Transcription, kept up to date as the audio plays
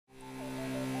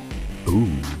Ooh,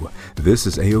 this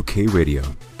is AOK Radio,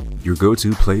 your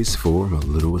go-to place for a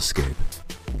little escape.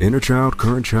 Inner child,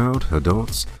 current child,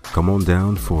 adults, come on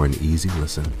down for an easy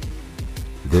listen.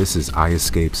 This is I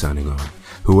Escape signing on.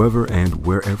 Whoever and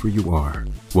wherever you are,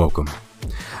 welcome.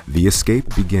 The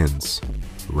escape begins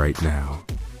right now.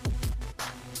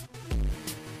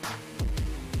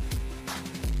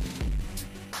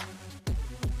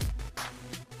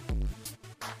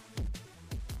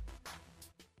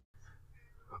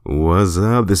 What's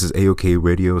up? This is AOK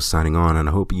Radio signing on, and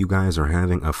I hope you guys are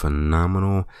having a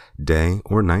phenomenal day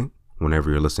or night whenever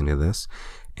you're listening to this.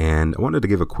 And I wanted to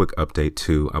give a quick update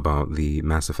too about the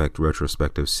Mass Effect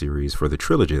retrospective series for the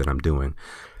trilogy that I'm doing.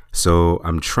 So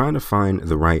I'm trying to find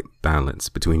the right balance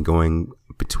between going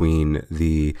between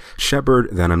the Shepard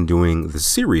that I'm doing the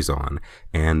series on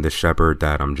and the Shepard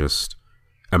that I'm just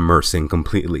immersing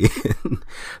completely in.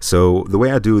 So the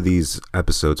way I do these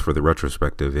episodes for the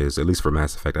retrospective is, at least for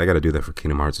Mass Effect, I got to do that for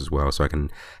Kingdom Hearts as well, so I can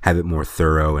have it more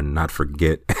thorough and not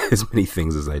forget as many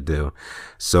things as I do.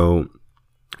 So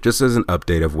just as an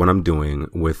update of what I'm doing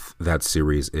with that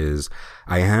series is,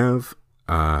 I have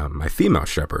my female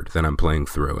Shepard that I'm playing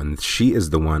through, and she is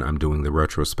the one I'm doing the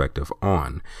retrospective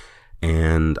on.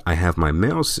 And I have my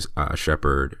male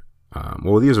Shepard.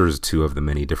 Well, these are just two of the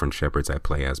many different Shepards I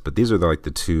play as, but these are like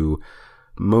the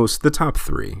top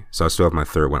three. So I still have my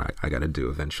third one I got to do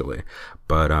eventually.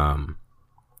 But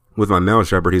with my male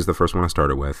Shepard, he's the first one I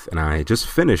started with, and I just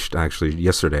finished, actually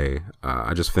yesterday,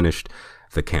 I just finished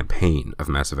the campaign of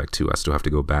Mass Effect 2. I still have to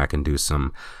go back and do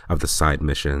some of the side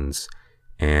missions,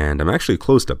 and I'm actually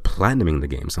close to platinuming the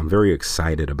game, so I'm very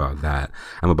excited about that.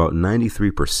 I'm about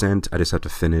 93%. I just have to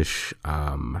finish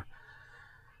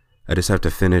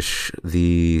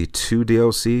the two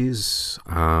DLCs.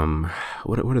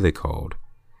 What are they called?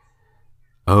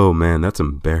 Oh man, that's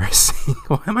embarrassing.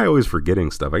 Why am I always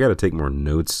forgetting stuff? I got to take more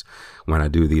notes when I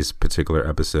do these particular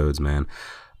episodes, man.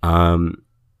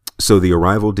 So the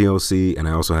Arrival DLC, and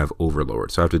I also have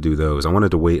Overlord, so I have to do those. I wanted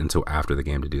to wait until after the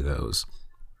game to do those,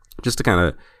 just to kind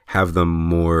of have them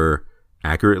more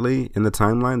accurately in the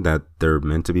timeline that they're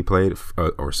meant to be played,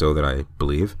 or so that I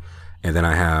believe. And then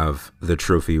I have the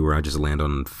trophy where I just land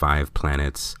on 5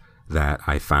 planets that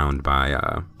I found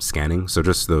by scanning. So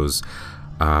just those,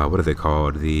 what are they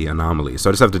called? The anomalies. So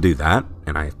I just have to do that,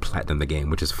 and I platinum the game,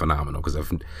 which is phenomenal, because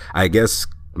I guess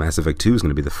Mass Effect 2 is going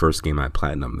to be the first game I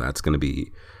platinum. That's going to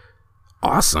be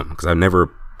awesome, because I've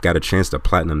never got a chance to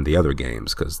platinum the other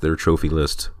games, because their trophy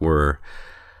lists were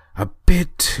a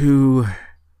bit too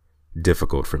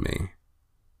difficult for me.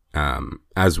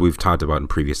 As we've talked about in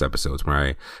previous episodes, where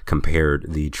I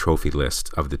compared the trophy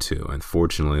list of the two.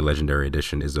 Unfortunately, Legendary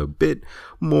Edition is a bit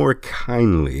more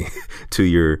kindly to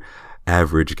your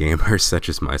average gamer such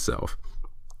as myself.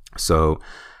 So,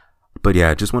 but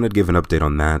yeah, just wanted to give an update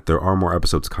on that. There are more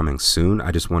episodes coming soon.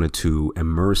 I just wanted to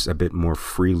immerse a bit more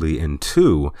freely in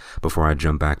 2 before I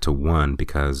jump back to 1,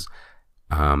 because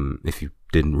if you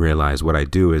didn't realize, what I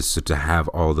do is to have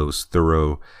all those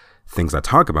thorough things I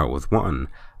talk about with 1.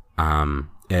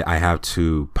 I have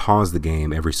to pause the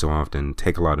game every so often,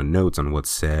 take a lot of notes on what's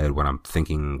said, what I'm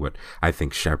thinking, what I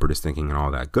think Shepard is thinking, and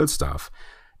all that good stuff,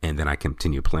 and then I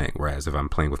continue playing. Whereas if I'm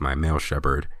playing with my male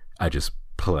Shepard, I just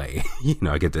play.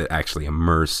 I get to actually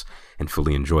immerse and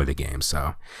fully enjoy the game.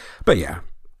 So, but yeah,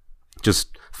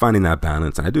 just finding that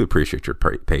balance, and I do appreciate your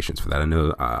patience for that. I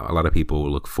know a lot of people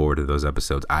look forward to those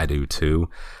episodes. I do too.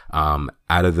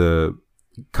 Out of the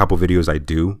couple videos I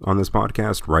do on this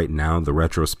podcast right now, the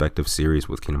retrospective series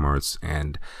with Kingdom Hearts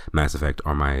and Mass Effect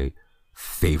are my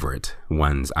favorite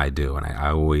ones I do, and I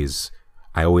always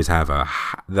have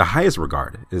the highest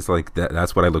regard. It's like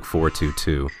that's what I look forward to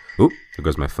too. Oop, there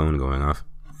goes my phone going off.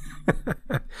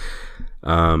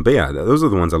 But yeah, those are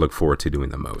the ones I look forward to doing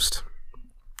the most.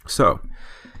 So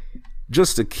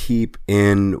just to keep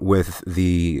in with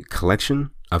the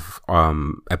collection of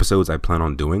episodes I plan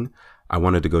on doing, I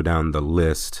wanted to go down the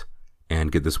list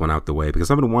and get this one out the way,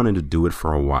 because I've been wanting to do it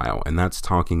for a while, and that's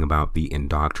talking about the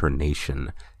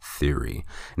indoctrination theory.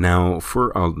 Now,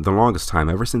 for the longest time,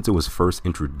 ever since it was first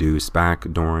introduced back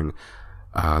during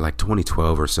like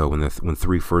 2012 or so, when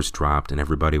 3 first dropped, and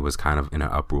everybody was kind of in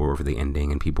an uproar over the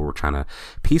ending, and people were trying to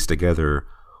piece together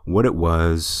what it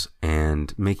was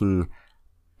and making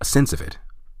a sense of it.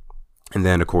 And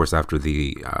then, of course, after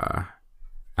the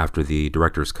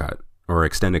director's cut or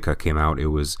extended cut came out, it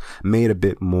was made a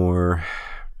bit more,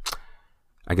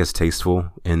 I guess, tasteful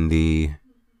in the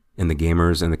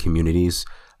gamers and the community's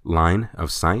line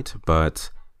of sight. But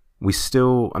we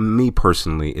still, me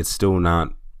personally, it's still not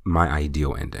my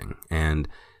ideal ending. And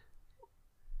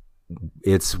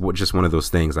it's just one of those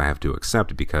things I have to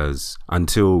accept, because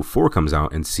until 4 comes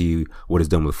out and see what is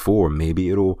done with 4, maybe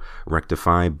it'll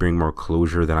rectify, bring more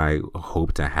closure that I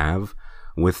hope to have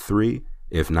with 3.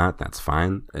 If not, that's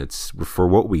fine. It's for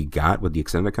what we got with the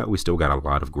extended cut. We still got a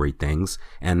lot of great things.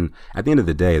 And at the end of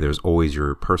the day, there's always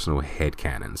your personal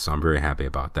headcanon. So I'm very happy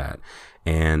about that.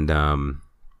 And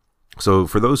so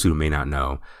for those who may not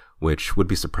know, which would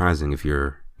be surprising if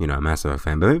you're, a Mass Effect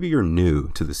fan, but maybe you're new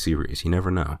to the series. You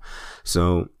never know.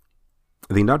 So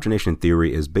the indoctrination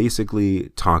theory is basically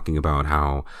talking about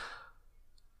how,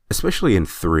 especially in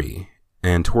 3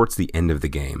 and towards the end of the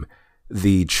game,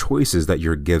 the choices that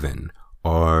you're given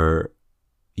are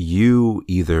you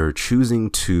either choosing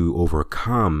to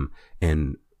overcome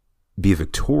and be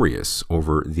victorious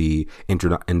over the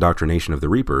indoctrination of the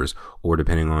Reapers, or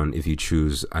depending on if you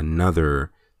choose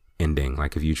another ending,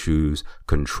 like if you choose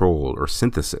control or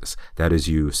synthesis, that is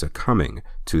you succumbing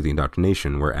to the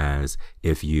indoctrination, whereas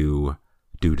if you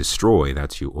do destroy,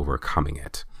 that's you overcoming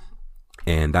it.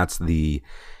 And that's the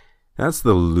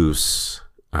loose,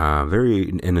 very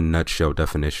in a nutshell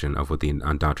definition of what the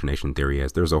indoctrination theory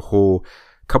is. There's a whole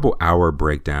couple hour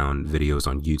breakdown videos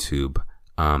on YouTube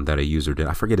that a user did.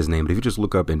 I forget his name, but if you just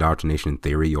look up indoctrination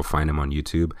theory, you'll find him on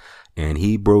YouTube, and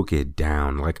he broke it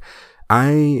down. Like,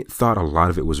 I thought a lot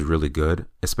of it was really good,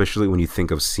 especially when you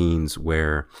think of scenes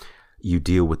where you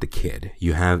deal with the kid.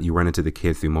 You run into the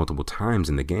kid through multiple times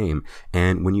in the game,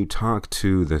 and when you talk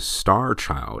to the Star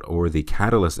Child, or the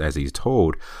Catalyst as he's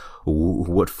told,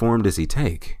 what form does he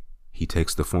take? He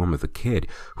takes the form of the kid.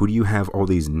 Who do you have all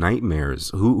these nightmares?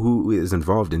 Who is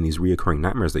involved in these reoccurring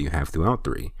nightmares that you have throughout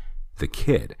 3? The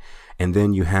kid. And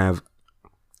then you have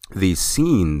these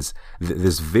scenes,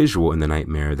 this visual in the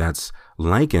nightmare that's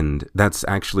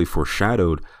actually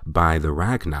foreshadowed by the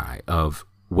Rachni of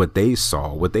what they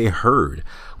saw, what they heard,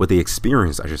 what they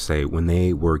experienced, I should say, when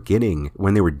they were dealing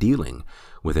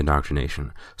with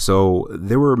indoctrination. So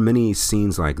there were many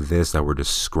scenes like this that were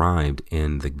described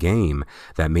in the game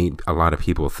that made a lot of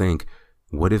people think,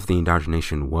 what if the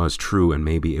indoctrination was true and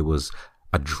maybe it was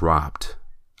a dropped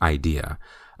idea?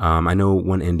 I know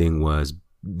one ending was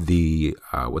the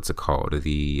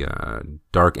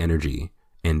dark energy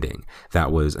ending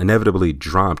that was inevitably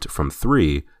dropped from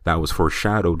 3, that was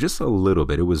foreshadowed just a little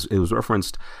bit. It was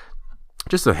referenced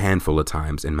just a handful of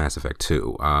times in Mass Effect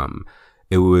 2.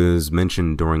 It was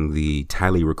mentioned during the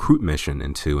Tali recruit mission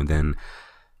in 2, and then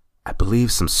I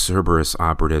believe some Cerberus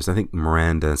operatives, I think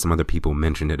Miranda and some other people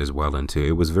mentioned it as well in 2.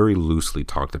 It was very loosely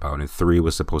talked about, and 3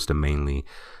 was supposed to mainly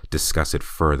discuss it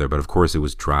further, but of course it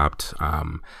was dropped.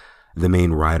 The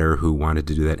main writer who wanted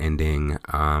to do that ending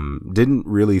didn't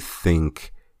really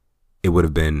think it would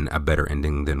have been a better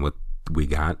ending than what we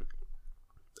got.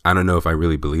 I don't know if I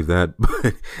really believe that,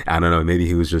 but I don't know. Maybe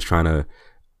he was just trying to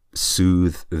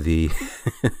soothe the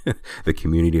the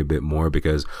community a bit more,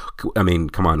 because I mean,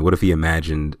 come on, what if he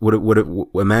imagine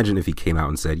if he came out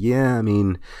and said, yeah, I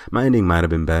mean, my ending might have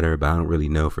been better, but I don't really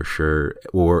know for sure.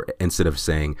 Or instead of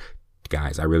saying,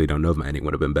 guys, I really don't know if my ending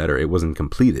would have been better, it wasn't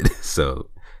completed. So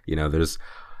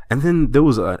and then there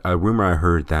was a rumor I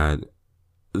heard that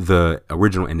the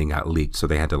original ending got leaked, so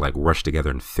they had to like rush together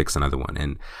and fix another one.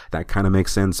 And that kind of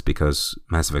makes sense, because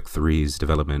Mass Effect 3's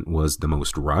development was the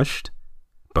most rushed.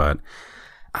 But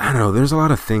I don't know, there's a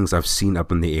lot of things I've seen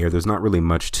up in the air. There's not really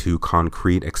much too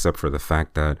concrete, except for the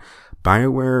fact that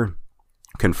BioWare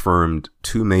confirmed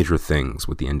 2 major things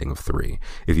with the ending of 3.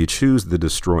 If you choose the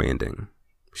destroy ending,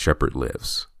 Shepard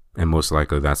lives, and most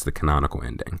likely that's the canonical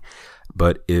ending.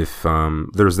 But if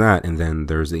there's that, and then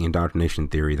there's the indoctrination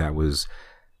theory that was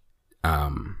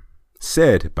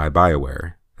said by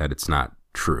BioWare that it's not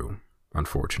true,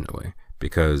 unfortunately,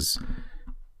 because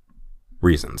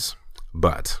reasons.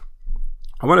 But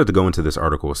I wanted to go into this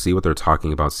article, see what they're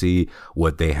talking about, see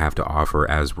what they have to offer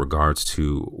as regards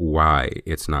to why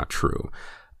it's not true.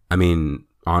 I mean,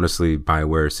 honestly,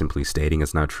 BioWare simply stating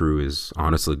it's not true is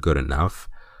honestly good enough.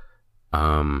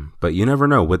 But you never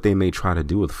know what they may try to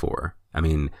do with 4. I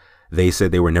mean, they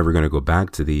said they were never going to go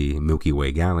back to the Milky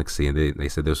Way galaxy, and they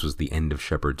said this was the end of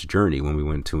Shepard's journey when we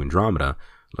went to Andromeda.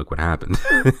 Look what happened.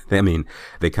 I mean,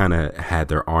 they kind of had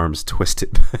their arms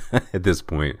twisted at this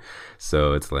point.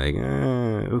 So it's like,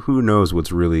 who knows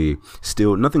what's really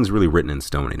still, nothing's really written in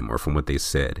stone anymore from what they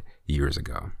said years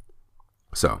ago.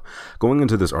 So going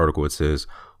into this article, it says,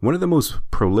 one of the most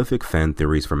prolific fan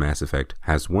theories for Mass Effect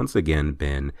has once again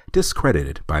been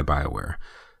discredited by BioWare.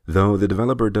 though the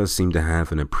developer does seem to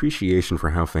have an appreciation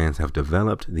for how fans have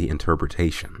developed the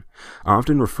interpretation.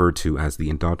 Often referred to as the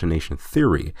indoctrination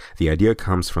theory, the idea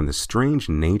comes from the strange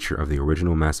nature of the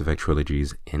original Mass Effect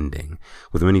trilogy's ending,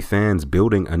 with many fans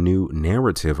building a new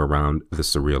narrative around the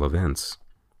surreal events.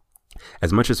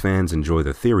 As much as fans enjoy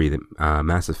the theory, that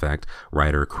Mass Effect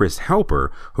writer Chris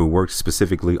Helper, who worked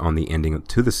specifically on the ending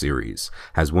to the series,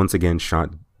 has once again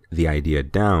shot the idea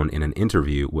down in an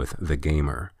interview with The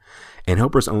Gamer. In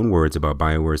Helper's own words about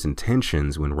BioWare's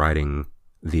intentions when writing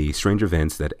the strange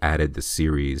events that ended the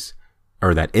series,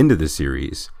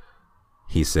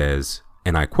 he says,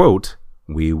 and I quote,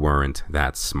 "We weren't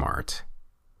that smart."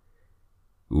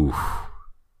 Oof.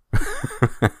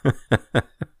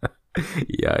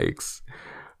 Yikes.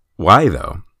 Why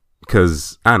though?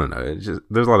 Because I don't know.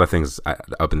 There's a lot of things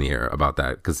up in the air about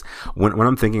that. Because when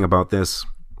I'm thinking about this,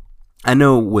 I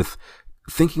know with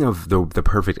thinking of the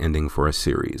perfect ending for a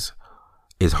series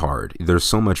is hard. There's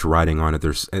so much riding on it.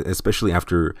 There's, especially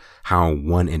after how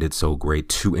 1 ended so great,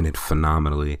 2 ended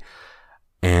phenomenally.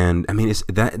 And I mean, it's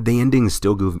that the endings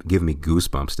still give me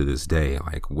goosebumps to this day.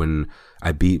 Like when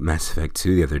I beat Mass Effect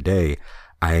 2 the other day,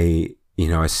 I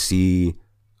see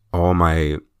all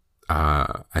my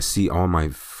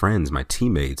friends, my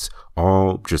teammates,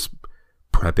 all just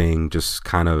prepping, just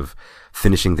kind of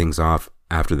finishing things off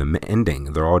after the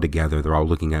ending. They're all together. They're all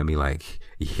looking at me like,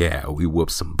 yeah, we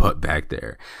whooped some butt back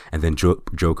there. And then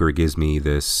Joker gives me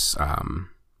this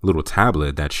little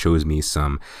tablet that shows me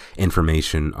some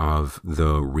information of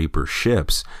the Reaper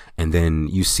ships. And then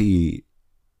you see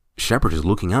Shepard is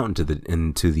looking out into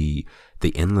the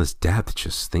endless depth,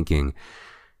 just thinking,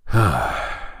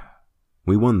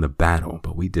 we won the battle,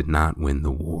 but we did not win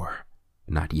the war.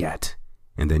 Not yet.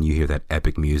 And then you hear that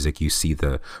epic music. You see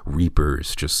the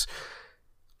Reapers just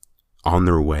on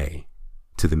their way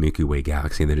to the Milky Way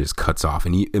galaxy, and then it just cuts off.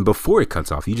 And before it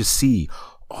cuts off, you just see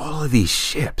all of these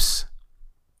ships,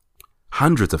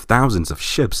 hundreds of thousands of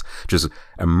ships just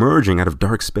emerging out of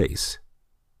dark space.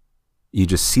 You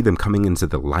just see them coming into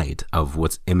the light of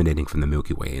what's emanating from the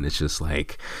Milky Way, and it's just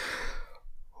like,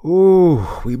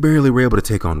 oh, we barely were able to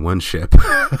take on one ship.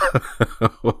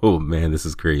 Oh man, this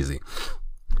is crazy.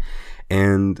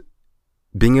 And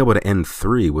being able to end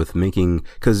 3 with making,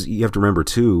 because you have to remember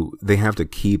too, they have to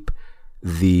keep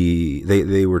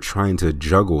they were trying to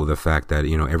juggle the fact that,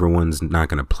 everyone's not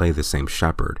going to play the same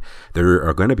Shepard. There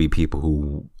are going to be people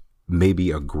who maybe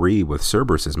agree with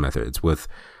Cerberus's methods, with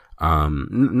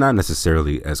not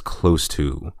necessarily as close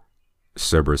to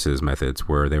Cerberus's methods,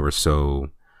 where they were so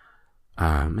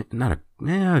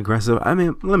aggressive. I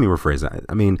mean, let me rephrase that.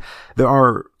 I mean, there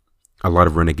are a lot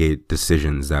of renegade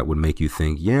decisions that would make you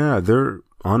think, yeah, there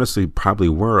honestly probably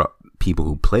were people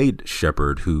who played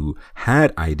Shepard who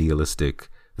had idealistic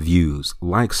views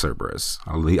like Cerberus.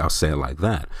 I'll say it like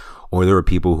that. Or there were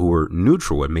people who were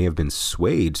neutral and may have been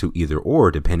swayed to either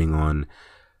or, depending on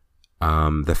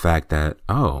the fact that,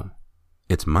 oh,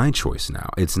 it's my choice now.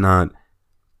 It's not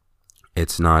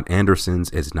Anderson's,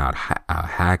 it's not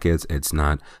Hackett's, it's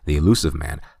not the Elusive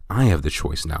Man. I have the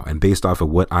choice now, and based off of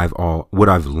what I've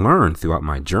learned throughout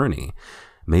my journey,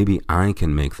 maybe I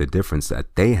can make the difference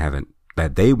that they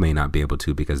may not be able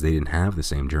to, because they didn't have the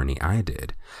same journey I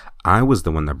did. I was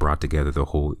the one that brought together the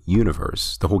whole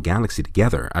universe, the whole galaxy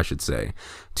together, I should say,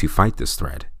 to fight this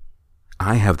threat.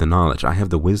 I have the knowledge, I have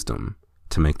the wisdom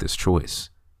to make this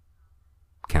choice.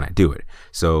 Can I do it?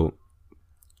 So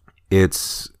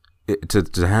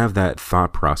to have that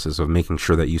thought process of making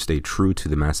sure that you stay true to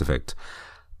the Mass Effect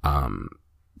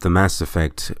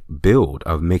build,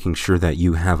 of making sure that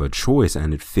you have a choice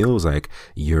and it feels like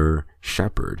you're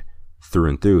Shepard through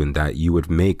and through, and that you would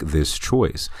make this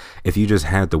choice. If you just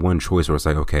had the one choice where it's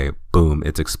like, okay, boom,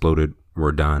 it's exploded,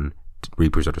 we're done,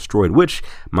 Reapers are destroyed, which,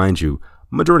 mind you,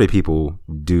 majority of people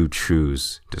do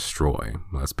choose destroy,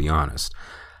 let's be honest.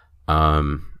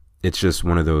 It's just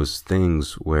one of those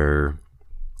things where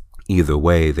either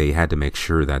way, they had to make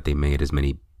sure that they made as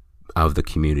many of the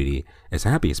community as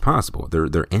happy as possible.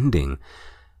 They're ending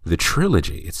the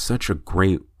trilogy. It's such a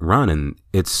great run, and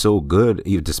it's so good,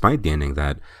 even despite the ending,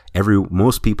 that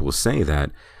most people say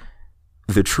that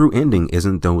the true ending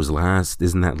isn't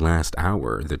that last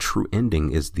hour. The true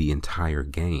ending is the entire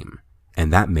game,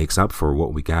 and that makes up for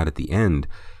what we got at the end,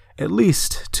 at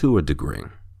least to a degree.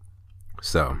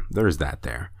 So there's that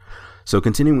there. So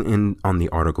continuing in on the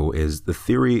article is the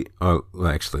theory.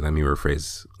 Actually, let me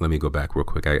rephrase. Let me go back real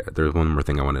quick. There's one more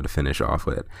thing I wanted to finish off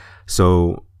with.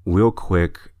 So real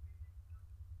quick,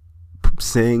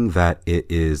 saying that it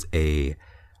is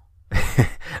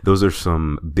those are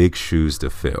some big shoes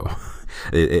to fill.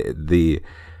 The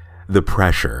the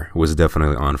pressure was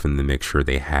definitely on from them to make sure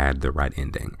they had the right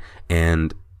ending.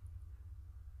 And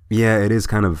yeah, it is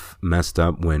kind of messed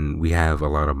up when we have a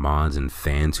lot of mods and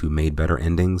fans who made better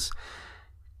endings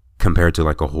compared to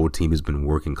like a whole team who's been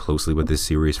working closely with this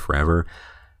series forever.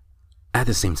 At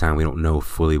the same time, we don't know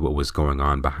fully what was going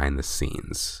on behind the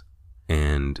scenes.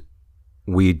 And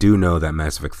we do know that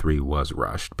Mass Effect 3 was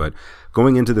rushed, but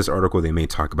going into this article, they may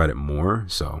talk about it more,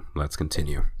 so let's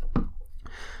continue.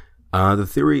 The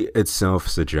theory itself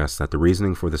suggests that the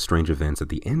reasoning for the strange events at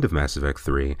the end of Mass Effect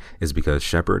 3 is because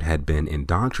Shepard had been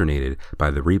indoctrinated by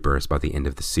the Reapers by the end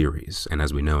of the series. And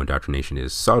as we know, indoctrination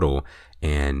is subtle,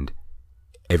 and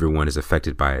everyone is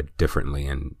affected by it differently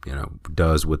and,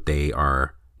 does what they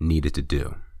are needed to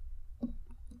do.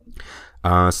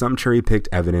 Some cherry-picked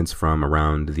evidence from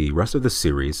around the rest of the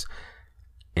series,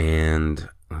 and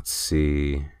let's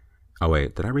see. Oh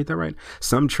wait, did I read that right?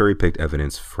 Some cherry-picked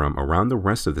evidence from around the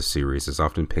rest of the series is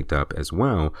often picked up as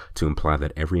well to imply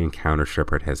that every encounter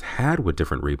Shepard has had with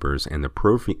different Reapers and the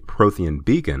Prothean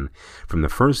beacon from the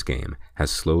first game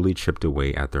has slowly chipped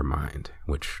away at their mind,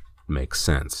 which makes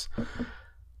sense.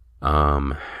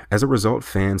 As a result,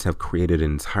 fans have created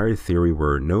an entire theory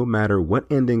where no matter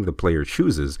what ending the player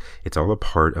chooses, it's all a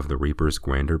part of the Reaper's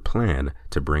grander plan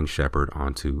to bring Shepard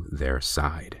onto their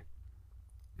side.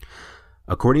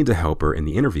 According to Helper in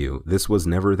the interview, this was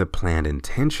never the planned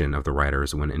intention of the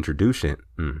writers when introducing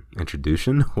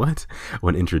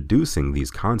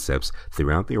these concepts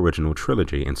throughout the original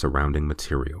trilogy and surrounding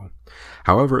material.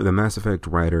 However, the Mass Effect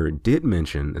writer did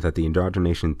mention that the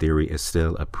indoctrination theory is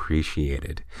still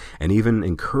appreciated, and even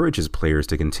encourages players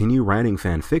to continue writing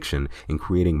fan fiction and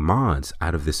creating mods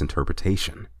out of this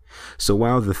interpretation. So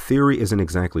while the theory isn't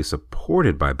exactly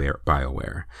supported by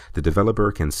BioWare, the developer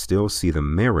can still see the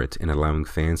merit in allowing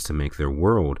fans to make their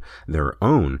world their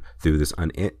own through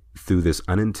this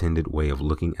unintended way of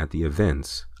looking at the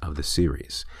events of the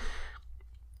series.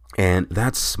 And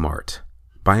that's smart.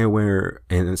 BioWare,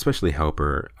 and especially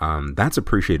Helper, that's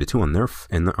appreciated too on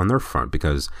their front,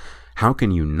 because how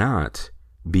can you not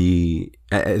be,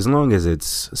 as long as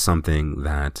it's something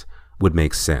that would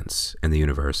make sense in the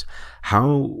universe,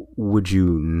 how would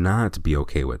you not be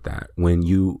okay with that when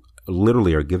you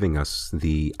literally are giving us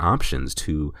the options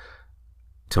to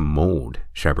mold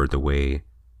Shepard the way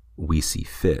we see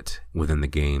fit within the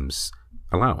game's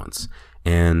allowance?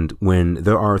 And when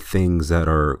there are things that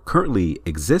are currently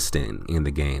existing in the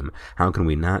game, how can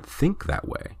we not think that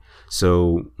way?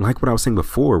 So like what I was saying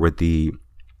before with the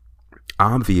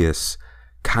obvious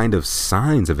kind of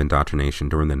signs of indoctrination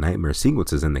during the nightmare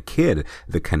sequences and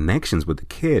the connections with the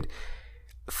kid,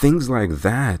 things like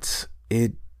that,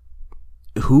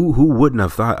 who wouldn't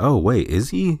have thought, oh wait, is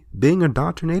he being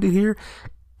indoctrinated here?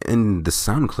 And the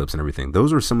sound clips and everything,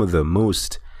 those are some of the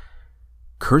most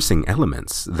cursing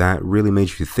elements that really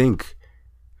made you think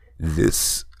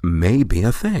this may be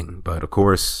a thing. But of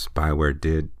course, BioWare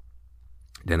did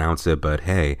denounce it, but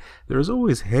hey, there's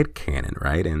always headcanon,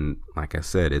 right? And like I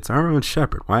said, it's our own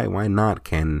Shepard. Why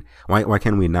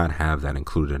can we not have that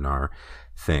included in our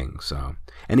thing? So,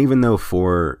 and even though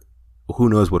 4, who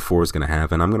knows what 4 is going to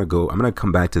have, and I'm going to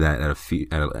come back to that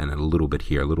in a little bit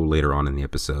here, a little later on in the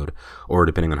episode, or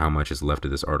depending on how much is left of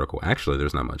this article. Actually,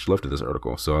 there's not much left of this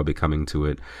article, so I'll be coming to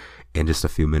it in just a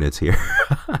few minutes here.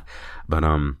 But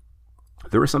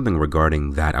there was something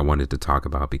regarding that I wanted to talk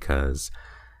about, because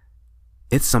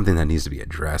it's something that needs to be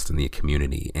addressed in the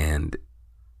community, and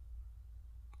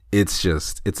it's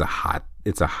a hot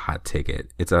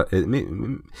ticket.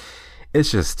 It's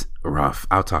just rough.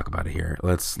 I'll talk about it here.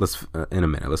 Let's in a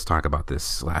minute. Let's talk about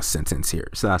this last sentence here.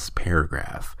 This last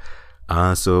paragraph.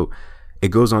 So it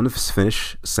goes on to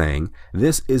finish saying,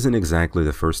 this isn't exactly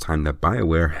the first time that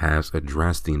BioWare has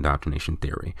addressed the indoctrination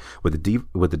theory, with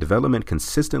the development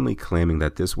consistently claiming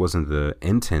that this wasn't the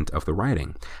intent of the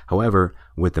writing. However,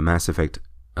 with the Mass Effect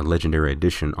Legendary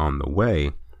Edition on the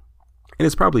way, it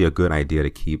is probably a good idea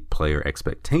to keep player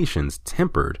expectations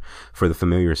tempered for the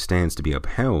familiar stance to be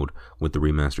upheld with the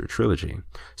remastered trilogy.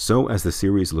 So as the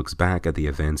series looks back at the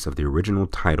events of the original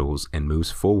titles and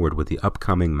moves forward with the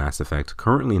upcoming Mass Effect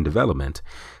currently in development,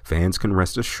 fans can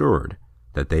rest assured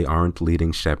that they aren't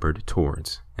leading Shepard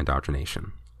towards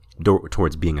indoctrination,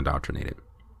 towards being indoctrinated.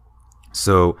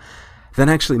 So that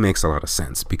actually makes a lot of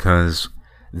sense, because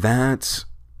that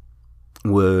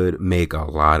would make a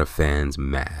lot of fans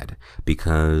mad,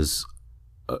 because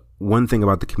one thing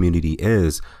about the community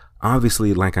is,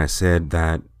 obviously, like I said,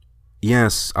 that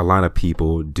yes, a lot of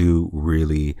people do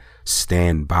really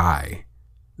stand by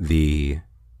the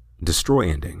destroy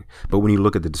ending, but when you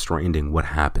look at the destroy ending, what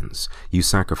happens? You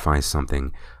sacrifice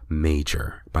something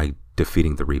major by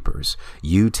defeating the Reapers.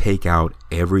 You take out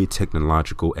every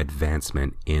technological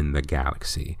advancement in the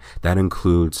galaxy. That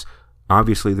includes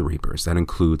obviously the Reapers. That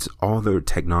includes all the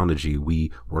technology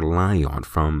we rely on,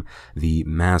 from the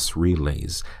mass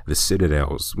relays, the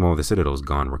Citadels. Well, the Citadel's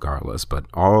gone regardless, but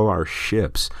all our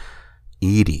ships,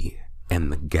 EDI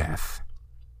and the Geth.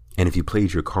 And if you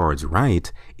played your cards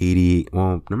right, EDI,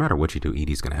 well, no matter what you do,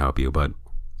 EDI's going to help you, but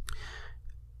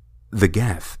the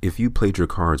Geth, if you played your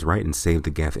cards right and saved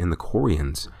the Geth and the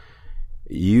Quarians,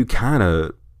 you kind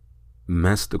of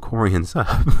messed the Quarians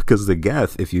up, because the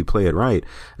Geth, if you play it right,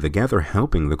 the Geth are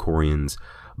helping the Quarians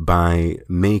by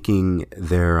making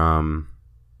their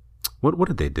what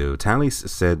did they do? Tally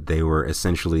said they were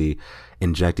essentially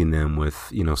injecting them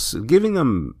with, giving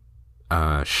them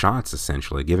shots,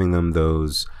 essentially giving them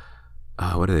those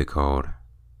what are they called?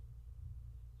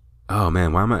 Oh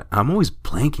man, why I'm always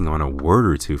blanking on a word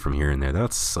or two from here and there.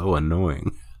 That's so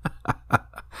annoying.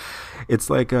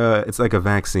 It's like a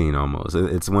vaccine almost.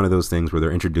 It's one of those things where they're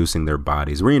reintroducing their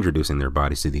bodies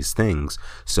to these things.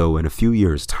 So in a few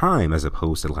years' time, as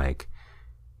opposed to like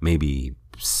maybe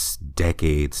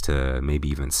decades to maybe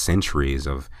even centuries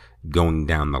of going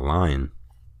down the line,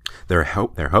 they're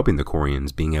helping the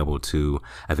Quarians being able to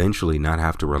eventually not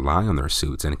have to rely on their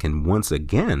suits, and can once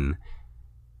again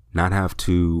not have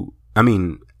to. I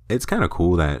mean, it's kind of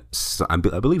cool that I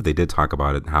believe they did talk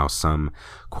about it, how some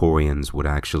Quarians would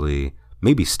actually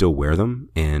maybe still wear them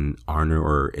in honor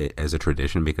or as a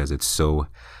tradition, because it's so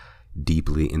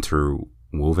deeply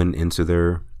interwoven into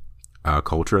their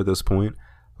culture at this point.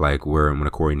 Like when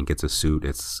a Quarian gets a suit,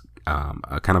 it's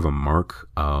a kind of a mark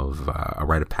of a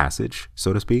rite of passage,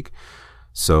 so to speak.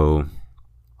 So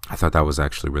I thought that was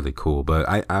actually really cool. But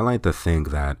I like to think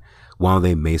that while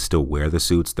they may still wear the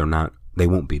suits, they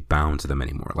won't be bound to them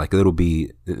anymore. Like it'll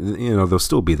be, they'll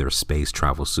still be their space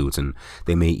travel suits, and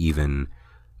they may even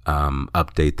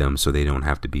update them so they don't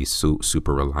have to be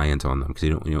super reliant on them, because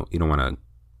you don't want to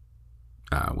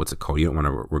what's it called? You don't want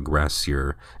to regress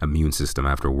your immune system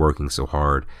after working so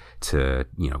hard to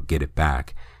get it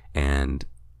back. And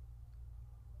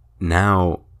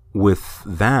now with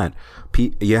that,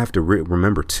 you have to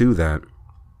remember too that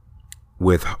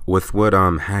with what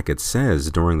Hackett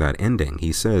says during that ending,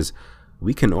 he says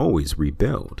we can always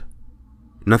rebuild.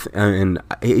 Nothing, and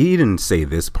he didn't say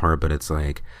this part, but it's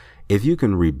like, if you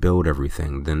can rebuild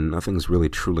everything, then nothing's really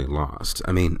truly lost.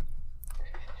 I mean,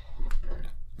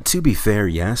 to be fair,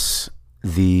 yes,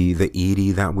 the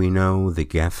EDI that we know, the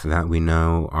Geth that we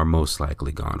know, are most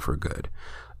likely gone for good,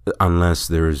 unless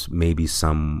there's maybe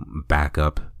some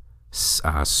backup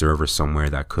server somewhere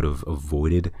that could have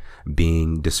avoided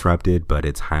being disrupted, but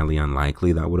it's highly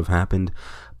unlikely that would have happened.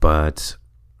 But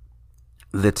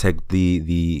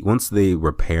the once they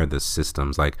repair the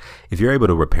systems, like if you're able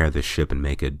to repair the ship and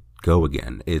make it go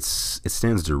again, it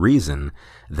stands to reason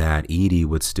that EDI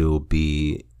would still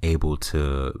be able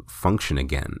to function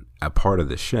again, a part of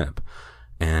the ship.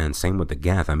 And same with the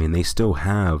Geth. I mean, they still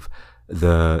have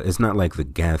it's not like the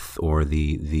Geth or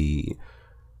the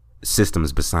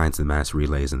systems besides the mass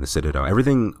relays and the Citadel,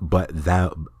 everything but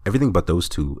those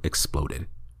two exploded.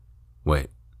 Wait,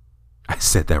 I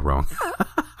said that wrong.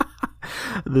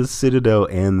 The Citadel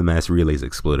and the mass relays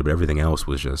exploded, but everything else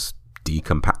was just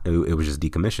it was just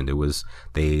decommissioned.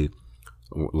 They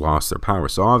lost their power.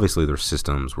 So obviously their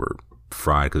systems were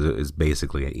fried, because it's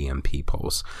basically an EMP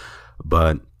pulse.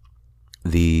 But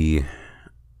the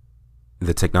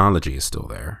technology is still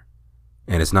there,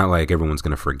 and it's not like everyone's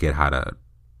going to forget how to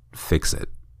fix it.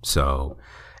 So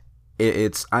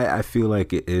I feel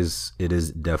like it is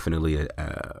definitely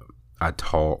a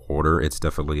tall order. It's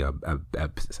definitely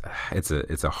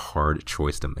it's a hard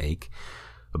choice to make,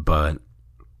 but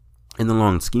in the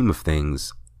long scheme of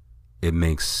things, it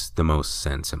makes the most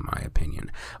sense in my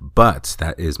opinion. But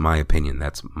that is my opinion.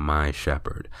 That's my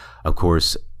shepherd. Of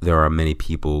course, there are many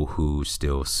people who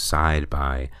still side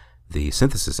by the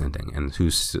synthesis ending, and who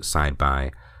side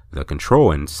by the control,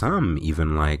 and some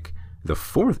even like the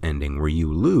fourth ending, where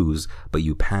you lose but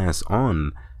you pass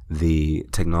on the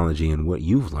technology and what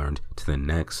you've learned to the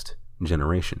next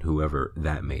generation, whoever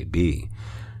that may be.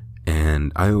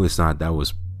 And I always thought that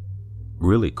was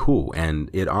really cool,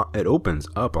 and it opens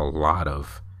up a lot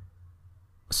of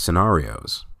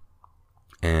scenarios.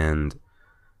 And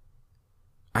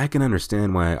I can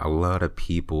understand why a lot of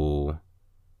people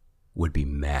would be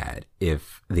mad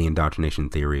if the indoctrination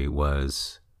theory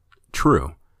was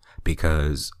true,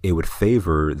 because it would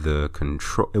favor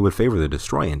the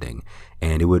destroy ending,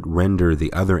 and it would render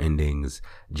the other endings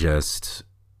just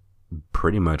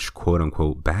pretty much quote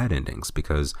unquote bad endings,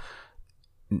 because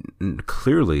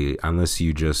clearly, unless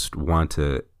you just want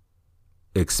to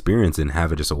experience and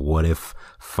have it just a what if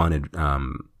fun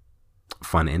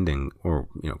ending, or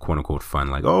quote unquote fun,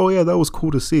 like, oh yeah, that was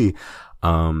cool to see.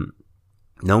 No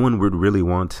one would really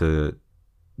want to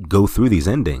go through these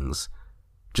endings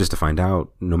just to find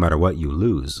out no matter what you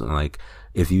lose. Like,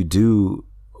 if you do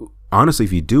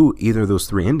either of those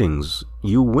three endings,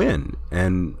 you win.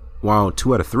 And while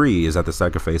 2 out of 3 is at the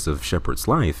sacrifice of Shepard's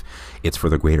life, it's for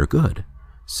the greater good.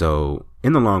 So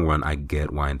in the long run, I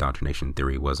get why indoctrination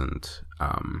theory wasn't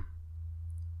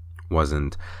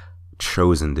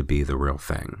chosen to be the real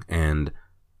thing. And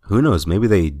who knows, maybe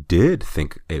they did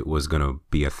think it was going to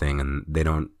be a thing and they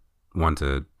don't want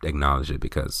to acknowledge it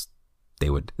because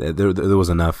there was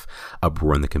enough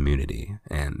uproar in the community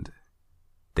and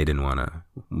they didn't want to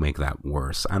make that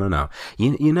worse. I don't know.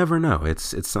 You never know.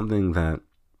 It's something that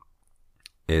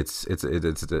it's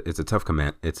a tough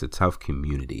command. It's a tough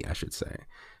community, I should say,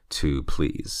 to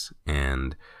please.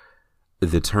 And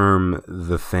the term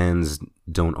 "the fans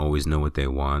don't always know what they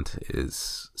want"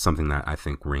 is something that I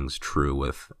think rings true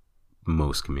with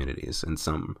most communities in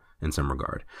some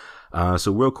regard.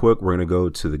 So real quick, we're gonna go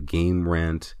to the Game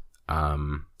Rant.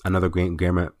 Another game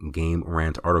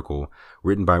rant article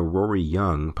written by Rory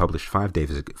Young, published 5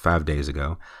 days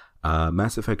ago.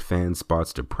 Mass Effect fan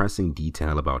spots depressing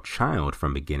detail about child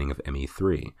from beginning of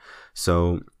ME3.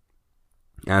 So,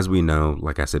 as we know,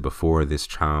 like I said before, this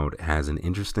child has an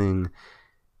interesting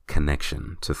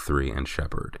connection to 3 and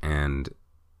Shepard. And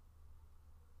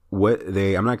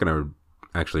I'm not going to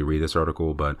actually read this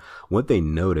article, but what they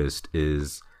noticed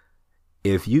is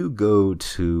if you go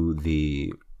to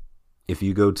the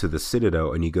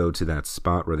Citadel and you go to that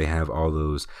spot where they have all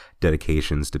those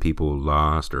dedications to people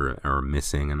lost or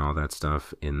missing and all that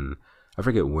stuff I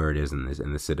forget where it is in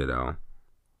the Citadel,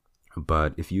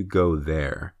 but if you go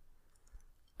there,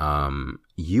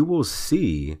 you will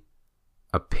see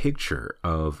a picture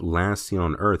of Last Seen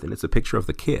on Earth, and it's a picture of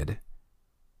the kid.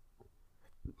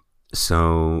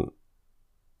 So,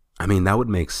 I mean, that would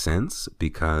make sense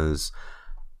because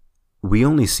we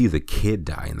only see the kid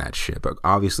die in that ship.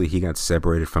 Obviously, he got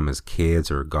separated from his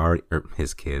kids or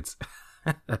his kids.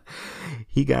 Let's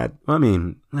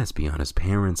be honest.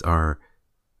 Parents are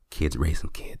kids raising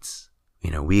kids.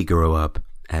 We grow up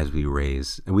as we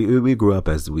raise. We grew up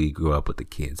as we grew up with the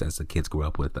kids, as the kids grew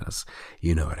up with us.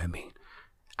 You know what I mean?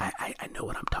 I know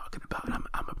what I'm talking about. I'm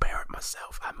a parent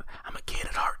myself. I'm a kid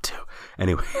at heart too.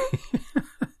 Anyway,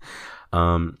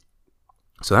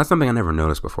 so that's something I never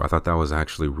noticed before. I thought that was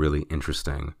actually really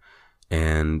interesting,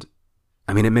 and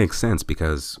I mean, it makes sense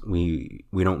because we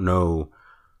don't know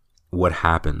what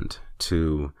happened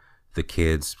to the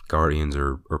kids, guardians,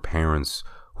 or parents,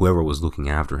 whoever was looking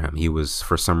after him. He was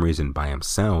for some reason by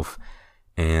himself,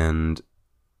 and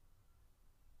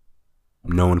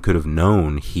no one could have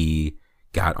known he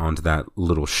got onto that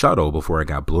little shuttle before it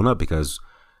got blown up, because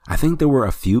I think there were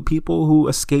a few people who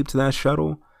escaped that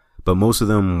shuttle, but most of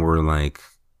them were like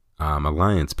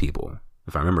Alliance people,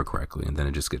 if I remember correctly, and then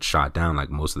it just gets shot down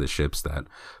like most of the ships that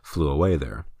flew away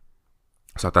there.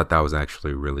 So I thought that was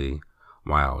actually really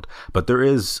wild. But there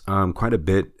is quite a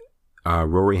bit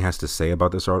Rory has to say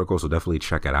about this article, so definitely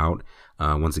check it out.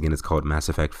 Once again, it's called Mass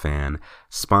Effect Fan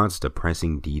Spots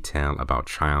Depressing Detail About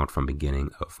Child from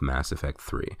Beginning of Mass Effect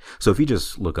 3. So if you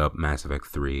just look up Mass Effect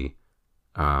 3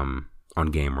 on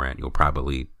Game Rant, it'll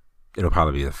probably be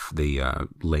the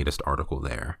latest article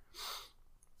there.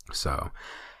 So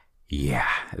yeah,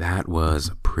 that was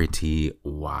pretty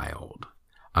wild.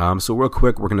 So real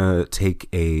quick, we're gonna take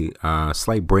a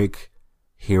slight break,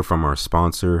 hear from our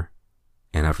sponsor,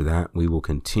 and after that, we will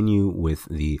continue with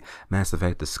the Mass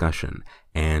Effect discussion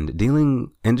and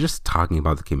just talking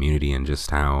about the community and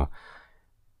just how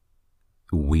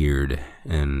weird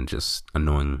and just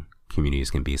annoying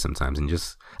communities can be sometimes, and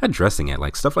just addressing it.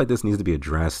 Like, stuff like this needs to be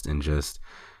addressed and just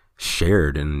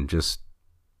shared and just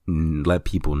let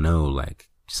people know, like,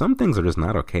 some things are just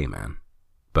not okay, man.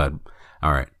 But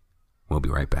all right, we'll be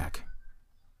right back.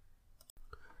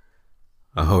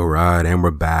 All right, and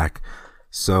we're back.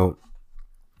 So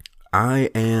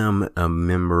I am a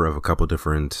member of a couple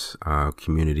different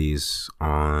communities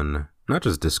on not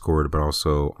just Discord, but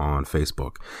also on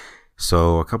Facebook.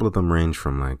 So a couple of them range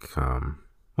from like,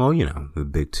 the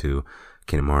big two,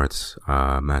 Kingdom Hearts,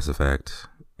 Mass Effect,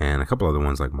 and a couple other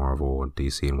ones like Marvel and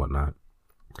DC and whatnot.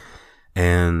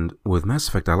 And with Mass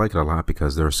Effect, I like it a lot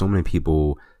because there are so many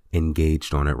people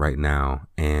engaged on it right now.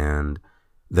 And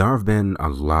there have been a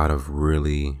lot of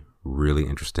really, really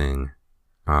interesting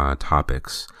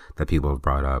topics that people have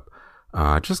brought up.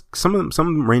 Just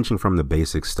some ranging from the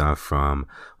basic stuff, from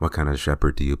what kind of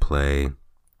Shepard do you play?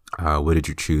 What did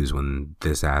you choose when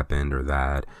this happened or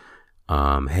that?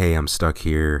 hey, I'm stuck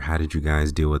here. How did you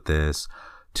guys deal with this?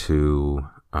 To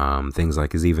things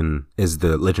like, is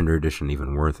the Legendary Edition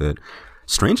even worth it?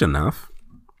 Strange enough,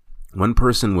 one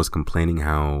person was complaining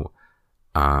how,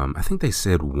 I think they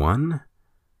said one,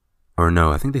 or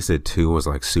no, I think they said two was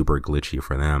like super glitchy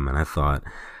for them. And I thought,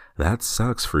 that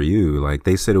sucks for you. Like,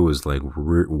 they said it was like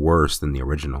worse than the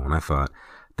original. And I thought,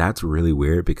 that's really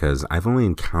weird, because I've only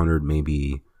encountered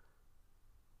maybe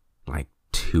like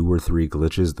 2 or 3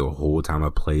 glitches the whole time I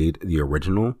played the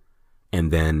original.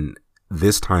 And then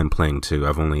this time playing 2,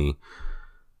 I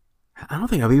don't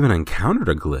think I've even encountered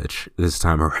a glitch this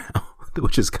time around,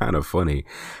 which is kind of funny.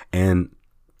 And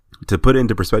to put it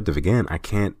into perspective again, I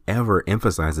can't ever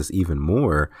emphasize this even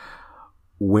more.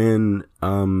 When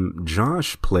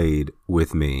Josh played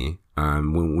with me,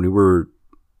 when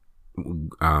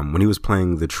he was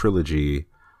playing the trilogy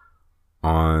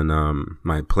on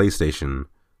my PlayStation,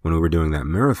 when we were doing that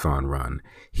marathon run,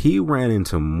 he ran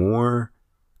into more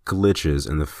glitches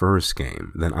in the first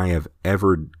game than I have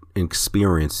ever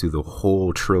experienced through the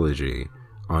whole trilogy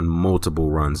on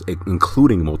multiple runs,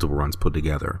 including multiple runs put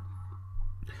together.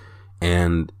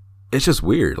 And it's just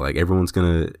weird. Like, everyone's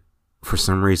gonna, for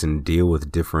some reason, deal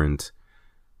with different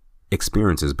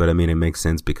experiences. But I mean, it makes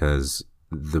sense because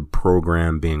the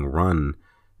program being run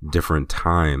different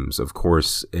times, of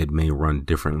course, it may run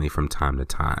differently from time to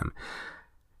time.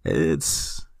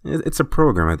 It's a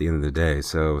program at the end of the day.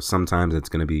 So sometimes it's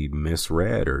going to be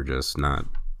misread or just not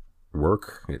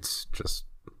work. It's just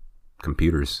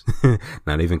computers.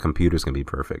 Not even computers can be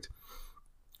perfect.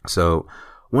 So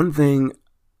one thing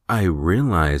I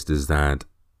realized is that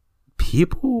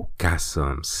people got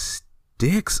some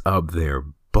sticks up their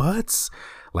butts.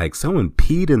 Like, someone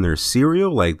peed in their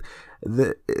cereal. Like,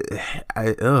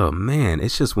 oh man,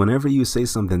 it's just whenever you say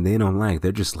something they don't like,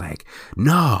 they're just like,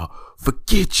 nah,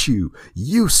 forget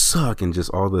you suck, and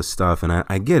just all this stuff. And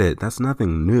I get it, that's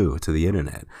nothing new to the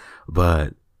internet,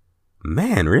 but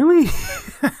man, really?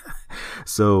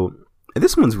 So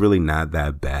this one's really not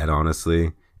that bad,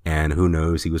 honestly. And who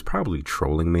knows, he was probably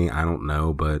trolling me, I don't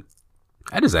know, but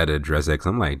I just had to address that, because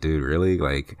I'm like, dude, really?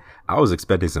 Like, I was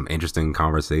expecting some interesting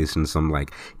conversation, some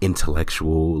like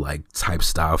intellectual like type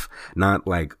stuff, not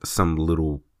like some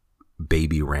little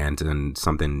baby rant and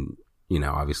something,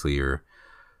 obviously you're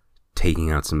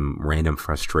taking out some random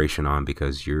frustration on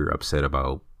because you're upset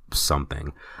about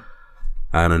something.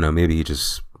 I don't know, maybe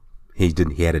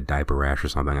he had a diaper rash or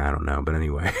something, I don't know. But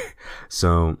anyway,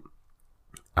 so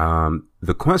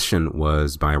the question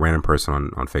was by a random person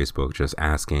on Facebook, just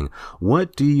asking,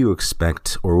 what do you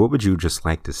expect, or what would you just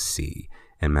like to see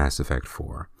in Mass Effect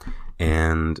 4?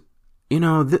 And,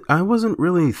 I wasn't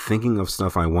really thinking of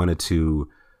stuff I wanted to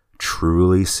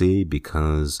truly see,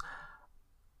 because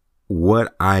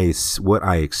what I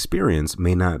experience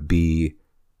may not be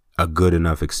a good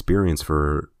enough experience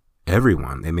for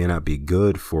everyone. It may not be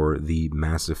good for the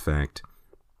Mass Effect,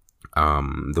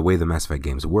 the way the Mass Effect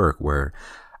games work, where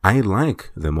I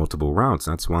like the multiple routes.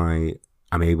 That's why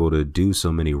I'm able to do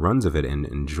so many runs of it and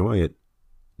enjoy it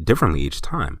differently each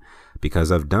time,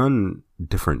 because I've done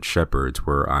different Shepards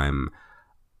where I'm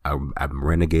a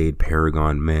renegade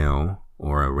Paragon male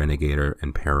or a renegade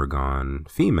and Paragon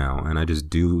female, and I just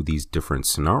do these different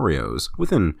scenarios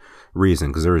within reason,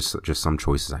 because there is just some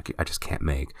choices I just can't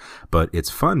make. But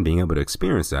it's fun being able to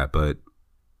experience that. But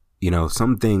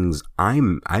some things I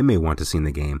may want to see in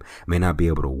the game may not be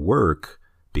able to work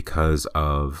because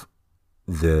of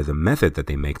the method that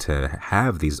they make to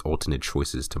have these alternate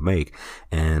choices to make.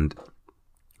 And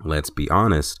let's be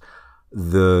honest,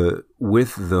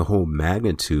 with the whole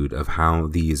magnitude of how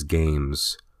these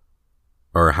games,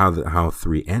 or how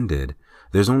 3 ended,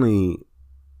 there's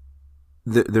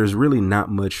really not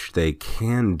much they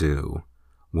can do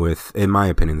with, in my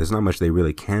opinion, there's not much they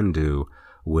really can do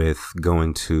with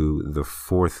going to the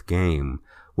 4th game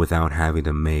without having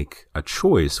to make a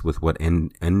choice with what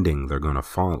ending they're going to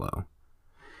follow.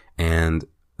 And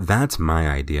that's my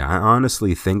idea. I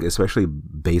honestly think, especially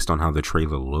based on how the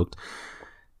trailer looked,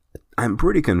 I'm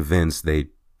pretty convinced they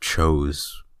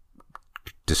chose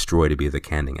Destroy to be the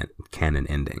canon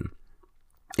ending,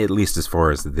 at least as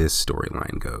far as this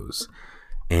storyline goes.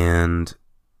 And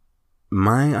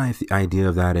my idea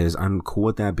of that is, I'm cool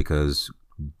with that, because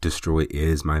Destroy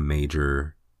is my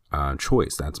major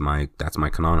choice. That's my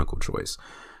canonical choice.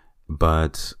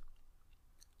 But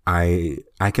I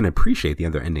can appreciate the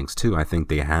other endings too. I think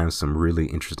they have some really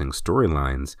interesting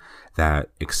storylines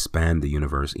that expand the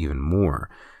universe even more.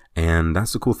 And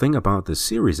that's the cool thing about this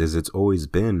series, is it's always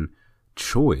been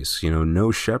choice.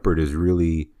 No Shepard is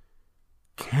really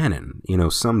canon.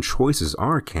 Some choices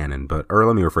are canon, or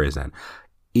let me rephrase that.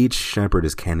 each shepherd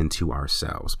is canon to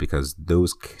ourselves, because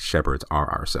those shepherds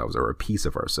are ourselves, or a piece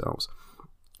of ourselves.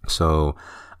 So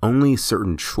only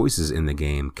certain choices in the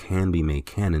game can be made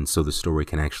canon, so the story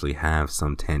can actually have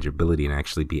some tangibility and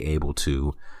actually be able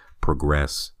to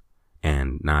progress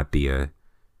and not be a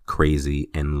crazy,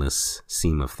 endless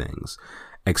seam of things,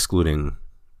 excluding,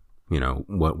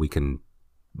 what we can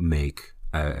make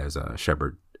as a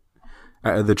shepherd,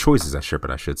 the choices as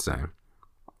shepherd, I should say.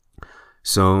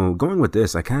 So going with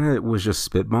this, I kind of was just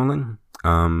spitballing,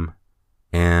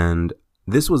 and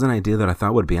this was an idea that I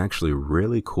thought would be actually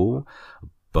really cool,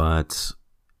 but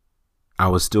I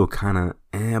was still kind of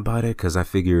about it, because I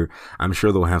figure I'm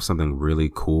sure they'll have something really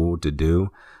cool to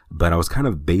do, but I was kind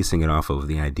of basing it off of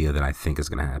the idea that I think is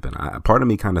going to happen. Part of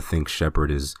me kind of thinks Shepard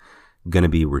is going to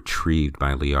be retrieved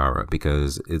by Liara,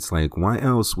 because it's like, why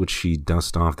else would she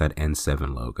dust off that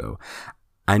N7 logo?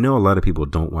 I know a lot of people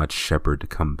don't want Shepard to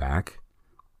come back,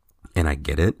 and I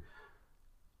get it.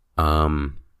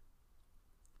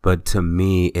 But to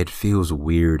me, it feels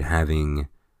weird having...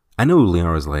 I know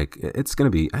Liara's like, it's going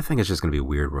to be... I think it's just going to be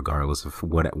weird regardless of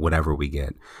whatever we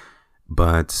get.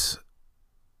 But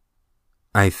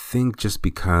I think just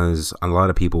because a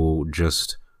lot of people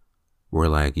just were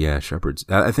like, yeah, Shepard's...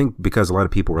 I think because a lot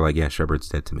of people were like, yeah, Shepard's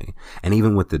dead to me. And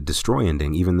even with the Destroy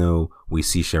ending, even though we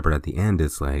see Shepard at the end,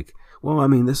 it's like, well, I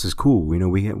mean, this is cool.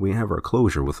 We have our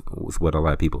closure with what a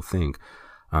lot of people think.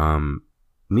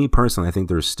 Me personally, I think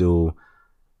there's still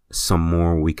some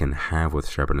more we can have with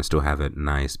Shepard and still have it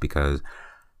nice, because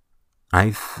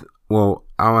I'll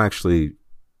actually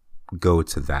go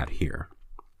to that here.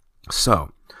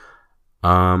 So,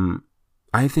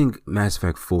 I think Mass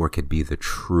Effect 4 could be the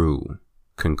true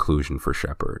conclusion for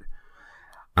Shepard.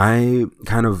 I'm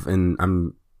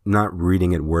not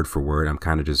reading it word for word. I'm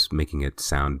kind of just making it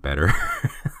sound better.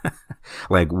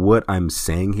 Like, what I'm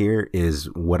saying here is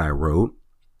what I wrote,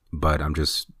 but I'm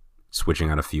just switching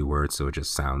out a few words so it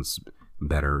just sounds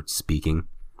better speaking.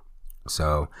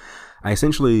 So I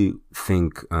essentially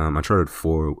think Uncharted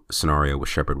 4 scenario with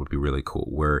Shepard would be really cool,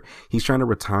 where he's trying to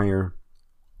retire,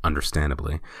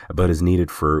 understandably, but is needed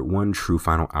for one true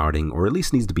final outing, or at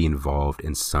least needs to be involved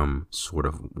in some sort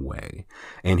of way.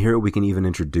 And here we can even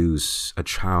introduce a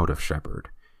child of Shepard.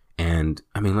 And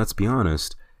I mean, let's be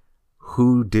honest,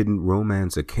 who didn't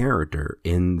romance a character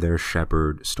in their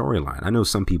Shepard storyline? I know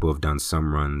some people have done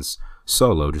some runs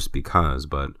solo just because,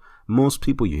 but most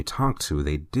people you talk to,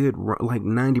 they did like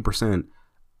 90%,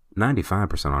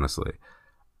 95% honestly.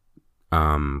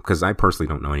 Because I personally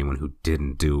don't know anyone who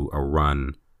didn't do a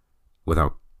run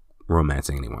without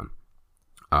romancing anyone.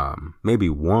 Maybe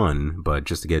one, but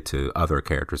just to get to other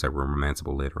characters that were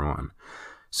romanceable later on.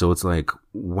 So it's like,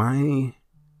 why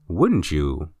wouldn't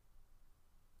you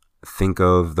think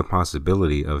of the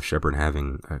possibility of Shepard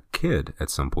having a kid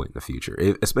at some point in the future,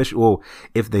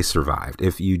 if they survived,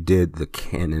 if you did the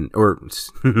canon, or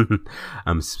that's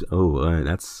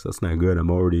not good.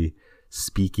 I'm already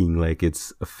speaking like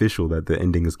it's official that the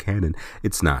ending is canon.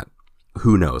 It's not.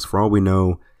 Who knows? For all we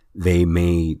know, they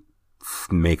may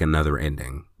make another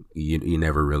ending. You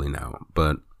never really know,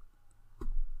 but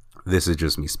this is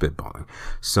just me spitballing.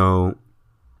 So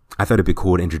I thought it'd be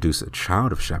cool to introduce a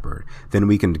child of Shepard. Then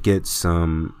we can get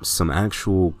some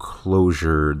actual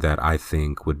closure that I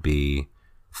think would be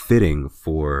fitting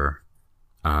for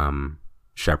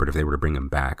Shepard if they were to bring him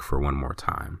back for one more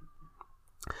time.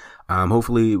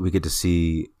 Hopefully we get to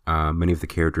see many of the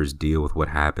characters deal with what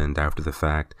happened after the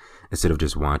fact, instead of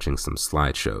just watching some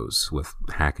slideshows with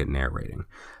Hackett narrating.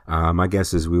 My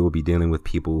guess is we will be dealing with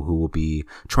people who will be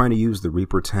trying to use the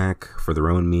Reaper tech for their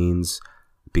own means,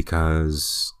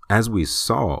 because as we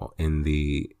saw in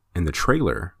the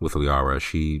trailer with Liara,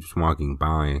 she's walking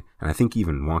by, and I think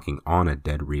even walking on a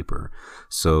dead Reaper.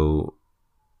 So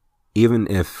even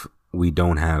if we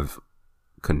don't have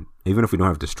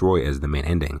Destroy as the main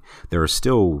ending, there are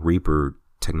still Reaper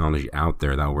technology out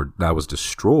there that was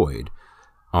destroyed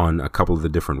on a couple of the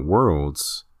different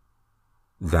worlds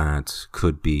that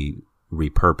could be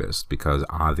repurposed, because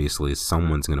obviously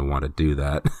someone's going to want to do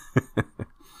that.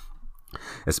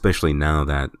 Especially now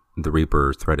that the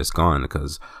Reaper threat is gone,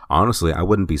 because honestly, I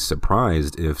wouldn't be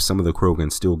surprised if some of the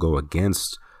Krogan still go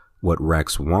against what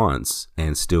Rex wants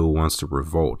and still wants to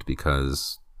revolt,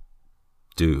 because,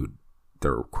 dude,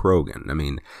 they're Krogan. I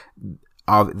mean,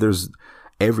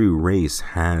 every race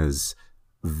has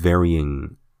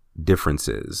varying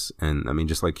differences, and I mean,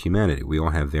 just like humanity, we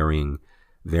all have varying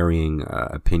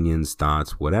opinions,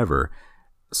 thoughts, whatever.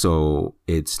 So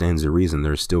it stands to reason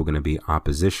there's still going to be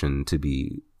opposition to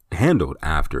be handled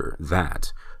after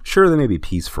that. Sure, there may be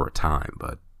peace for a time,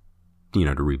 but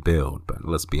to rebuild. But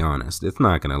let's be honest,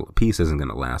 peace isn't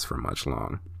gonna last for much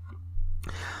long.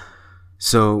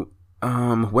 So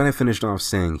what I finished off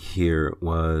saying here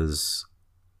was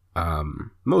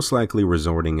most likely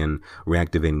resorting and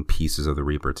reactivating pieces of the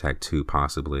Reaper Tech 2,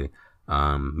 possibly,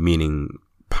 meaning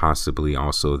possibly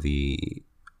also the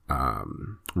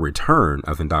return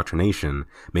of indoctrination,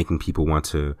 making people want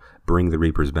to bring the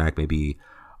Reapers back, maybe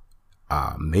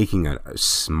making a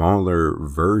smaller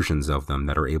versions of them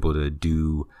that are able to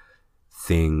do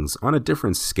things on a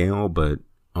different scale, but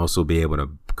also be able to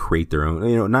create their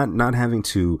own, not having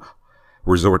to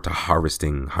resort to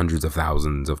harvesting hundreds of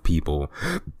thousands of people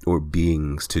or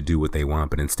beings to do what they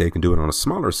want, but instead can do it on a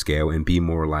smaller scale and be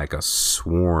more like a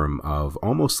swarm of,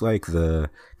 almost like the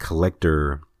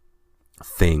collector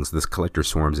things, this collector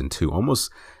swarms into,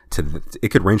 almost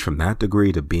it could range from that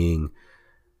degree to being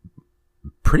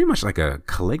pretty much like a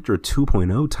collector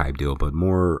 2.0 type deal, but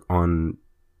more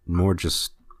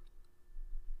just,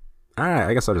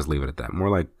 I guess I'll just leave it at that. More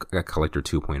like a collector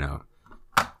 2.0.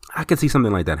 I could see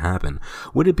something like that happen.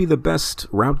 Would it be the best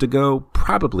route to go?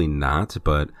 Probably not,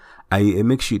 but it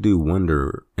makes you do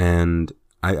wonder, and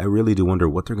I really do wonder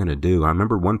what they're going to do. I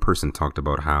remember one person talked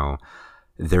about how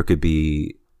there could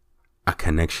be a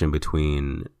connection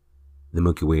between the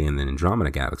Milky Way and the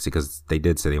Andromeda Galaxy, because they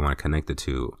did say they want to connect the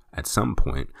two at some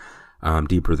point,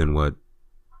 deeper than what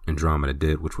Andromeda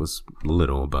did, which was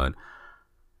little, but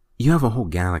you have a whole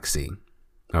galaxy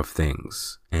of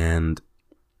things, and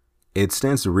it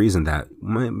stands to reason that,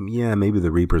 yeah, maybe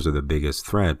the Reapers are the biggest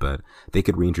threat, but they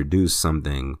could reintroduce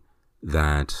something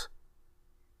that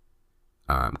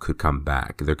could come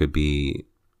back. There could be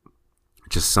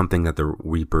just something that the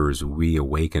Reapers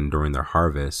reawaken during their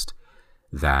harvest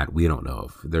that we don't know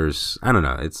of. I don't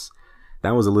know.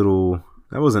 That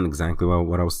wasn't exactly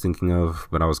what I was thinking of,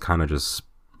 but I was kind of just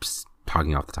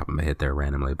talking off the top of my head there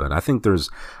randomly. But I think there's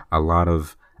a lot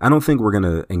of, I don't think we're going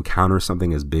to encounter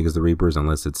something as big as the Reapers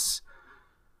unless it's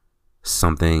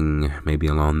something maybe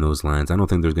along those lines. I don't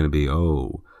think there's going to be,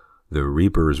 the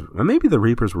Reapers, or maybe the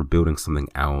Reapers were building something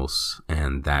else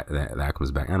and that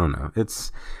comes back. I don't know.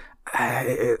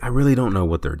 I really don't know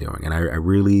what they're doing. And I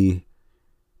really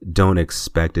don't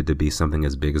expect it to be something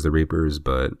as big as the Reapers,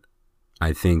 but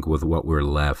I think with what we're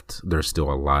left, there's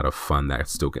still a lot of fun that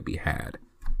still could be had.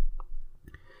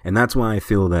 And that's why I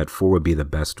feel that 4 would be the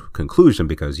best conclusion,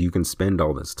 because you can spend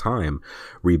all this time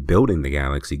rebuilding the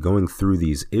galaxy, going through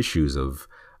these issues of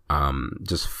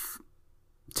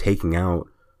taking out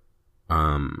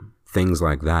things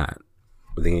like that.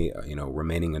 The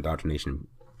remaining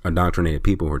indoctrinated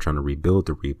people who are trying to rebuild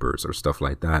the Reapers or stuff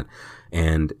like that.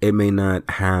 And it may not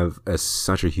have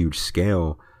such a huge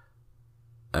scale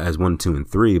as 1, 2, and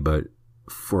 3, but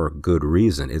for a good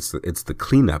reason. It's the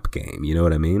cleanup game. You know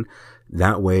what I mean?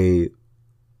 That way,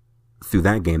 through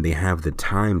that game, they have the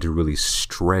time to really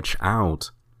stretch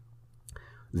out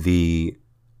the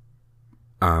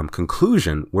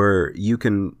conclusion, where you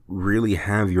can really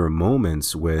have your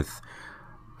moments with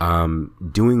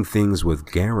doing things with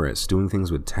Garrus, doing things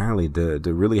with Tali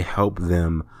to really help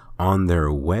them on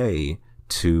their way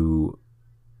to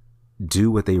do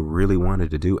what they really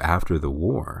wanted to do after the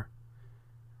war.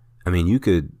 I mean,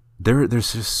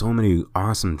 there's just so many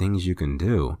awesome things you can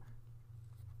do.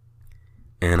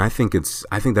 And I think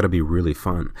that'll be really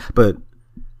fun. But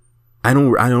I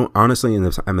don't honestly, in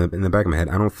the back of my head,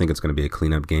 I don't think it's going to be a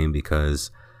cleanup game,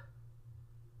 because,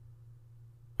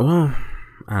 well,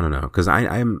 I don't know, because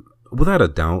I'm without a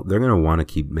doubt they're going to want to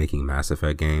keep making Mass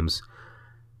Effect games,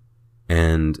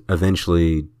 and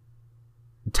eventually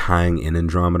tying in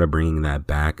Andromeda, bringing that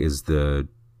back is the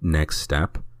next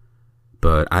step.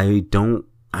 But I don't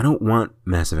want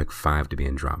Mass Effect 5 to be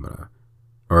Andromeda.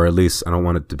 Or at least I don't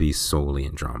want it to be solely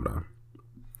Andromeda.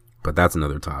 But that's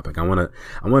another topic. I want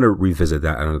to revisit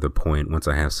that at another point once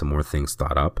I have some more things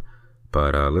thought up.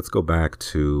 But let's go back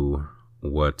to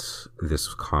what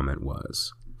this comment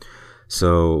was.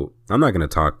 So I'm not going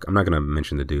to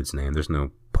mention the dude's name. There's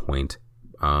no point.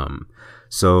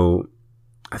 So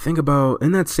I think about,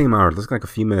 in that same hour, looks like a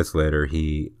few minutes later,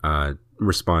 he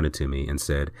responded to me and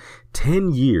said,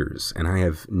 10 years and I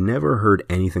have never heard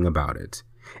anything about it.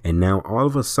 And now all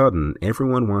of a sudden,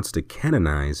 everyone wants to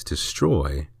canonize,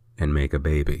 destroy, and make a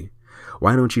baby.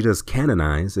 Why don't you just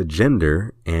canonize a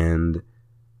gender and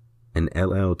an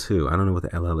LL too? I don't know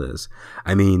what the LL is.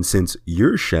 I mean, since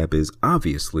your Shep is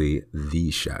obviously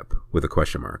the Shep with a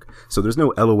question mark. So there's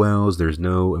no LOLs, there's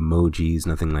no emojis,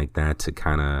 nothing like that to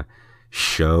kind of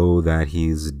show that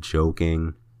he's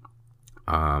joking.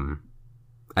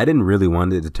 I didn't really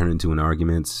want it to turn into an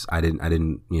argument. I didn't,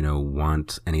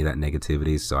 want any of that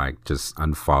negativity. So I just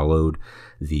unfollowed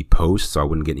the post so I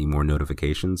wouldn't get any more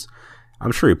notifications.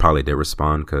 I'm sure he probably did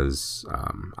respond because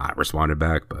I responded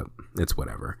back, but it's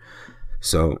whatever.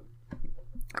 So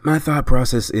my thought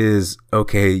process is,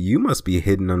 okay, you must be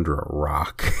hidden under a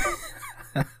rock.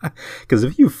 Because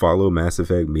if you follow Mass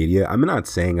Effect media, I'm not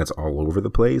saying it's all over the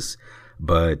place,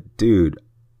 but dude,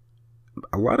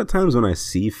 a lot of times when I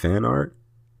see fan art,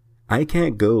 I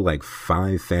can't go like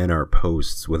 5 fan art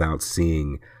posts without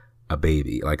seeing a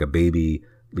baby, like a baby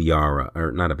Liara,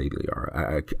 or not a baby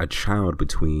Liara, a child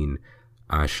between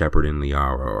Shepard and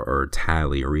Liara, or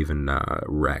Tali, or even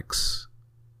Rex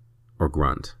or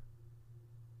Grunt,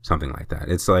 something like that.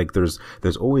 It's like there's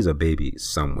always a baby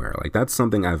somewhere. Like that's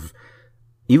something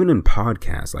even in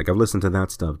podcasts, like I've listened to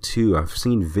that stuff too. I've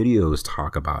seen videos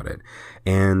talk about it,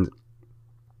 and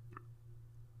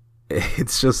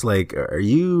it's just like,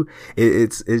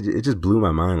 it just blew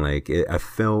my mind. Like I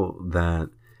felt that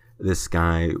this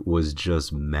guy was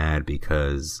just mad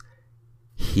because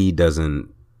he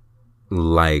doesn't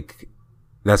like,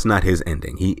 that's not his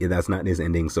ending. That's not his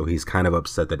ending. So he's kind of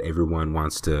upset that everyone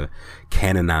wants to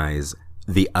canonize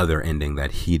the other ending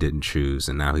that he didn't choose,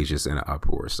 and now he's just in an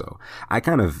uproar. So I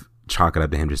kind of chalk it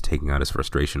up to him just taking out his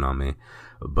frustration on me,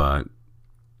 but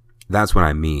that's what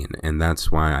I mean. And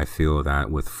that's why I feel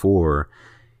that with 4,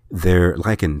 they're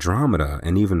like Andromeda,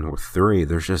 and even with 3,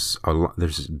 there's just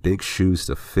there's big shoes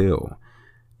to fill.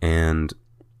 And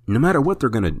no matter what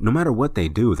they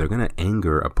do, they're gonna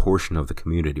anger a portion of the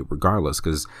community regardless.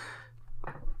 Because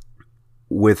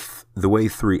with the way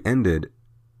 3 ended,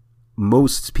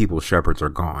 most people's Shepards are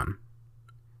gone.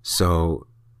 So,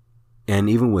 and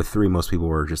even with 3, most people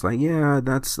were just like, yeah,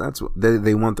 that's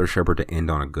they want their Shepard to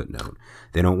end on a good note.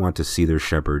 They don't want to see their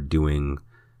Shepard doing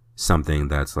something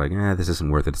that's like, this isn't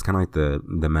worth it. It's kind of like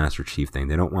the Master Chief thing.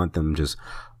 They don't want them just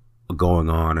going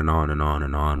on and on and on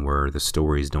and on, where the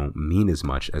stories don't mean as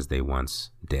much as they once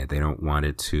did. They don't want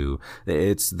it to.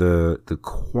 It's the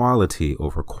quality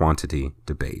over quantity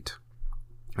debate,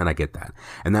 and I get that.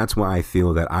 And that's why I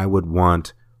feel that I would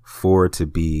want 4 to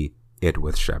be it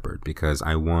with Shepard, because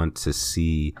I would love to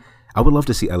see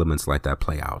elements like that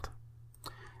play out.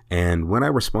 And when I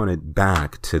responded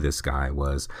back to this guy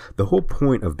was, the whole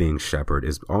point of being Shepard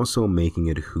is also making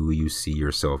it who you see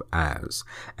yourself as.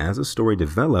 As a story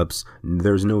develops,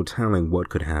 there's no telling what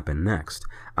could happen next.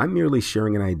 I'm merely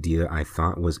sharing an idea I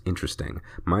thought was interesting.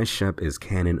 My Shep is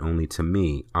canon only to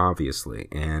me, obviously,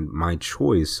 and my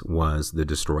choice was the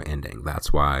Destroy ending.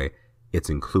 That's why it's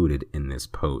included in this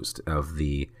post of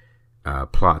the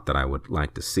plot that I would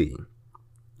like to see.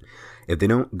 If they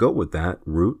don't go with that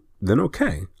route, then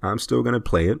okay, I'm still going to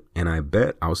play it, and I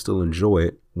bet I'll still enjoy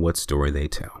it, what story they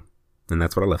tell. And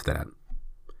that's what I left it at.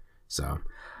 So,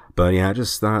 but yeah, I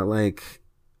just thought, like,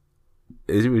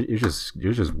 it was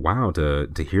just wild to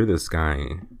hear this guy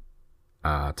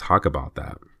talk about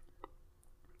that.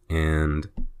 And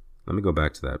let me go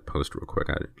back to that post real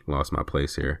quick. I lost my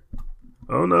place here.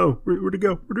 Oh no, where'd it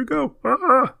go? Where'd it go?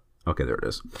 Ah! Okay, there it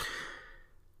is.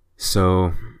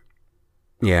 So,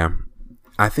 yeah.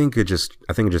 I think it just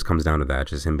comes down to that,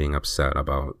 just him being upset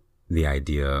about the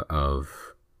idea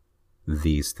of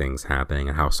these things happening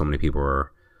and how so many people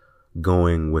are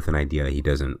going with an idea that he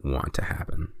doesn't want to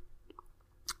happen.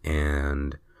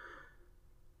 And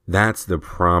that's the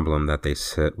problem that they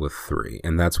set with 3.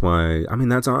 And that's why,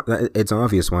 it's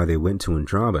obvious why they went to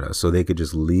Andromeda, so they could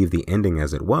just leave the ending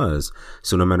as it was.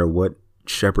 So no matter what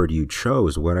Shepard you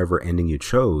chose, whatever ending you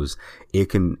chose, it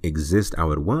can exist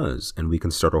how it was, and we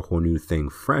can start a whole new thing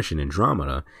fresh in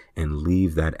Andromeda and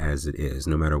leave that as it is.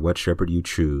 No matter what Shepard you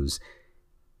choose,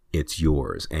 it's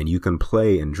yours, and you can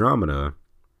play Andromeda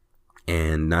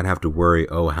and not have to worry,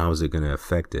 oh, how's it going to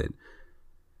affect it.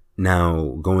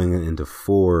 Now going into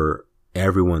 4,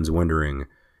 everyone's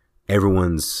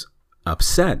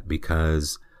upset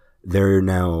because they're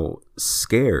now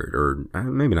scared, or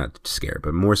maybe not scared,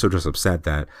 but more so just upset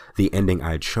that the ending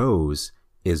I chose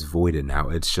is voided now.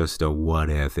 It's just a what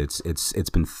if. It's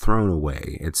been thrown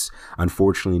away. It's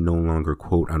unfortunately no longer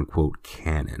quote unquote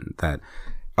canon. That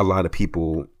a lot of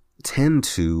people tend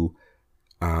to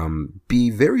be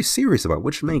very serious about,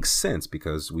 which makes sense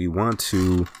because we want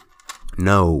to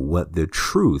know what the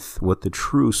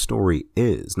true story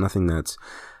is, nothing that's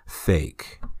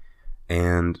fake.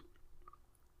 And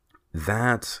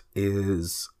that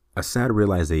is a sad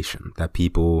realization that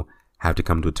people have to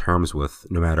come to terms with,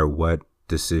 no matter what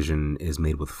decision is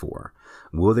made with 4.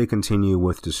 Will they continue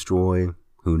with Destroy?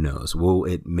 Who knows? Will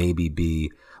it maybe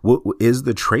be, is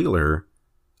the trailer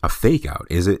a fake out?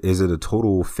 Is it a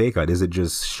total fake out? Is it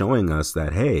just showing us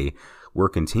that, hey, we're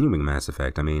continuing Mass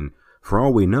Effect. I mean, for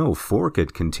all we know, 4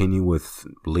 could continue with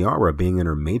Liara being in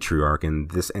her matriarch,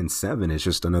 and this N7 is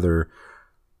just another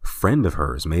friend of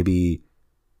hers. Maybe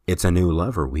it's a new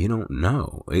lover. We don't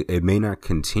know. It may not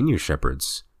continue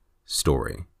Shepard's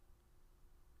story.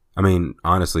 I mean,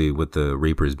 honestly, with the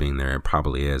Reapers being there, it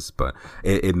probably is, but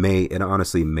it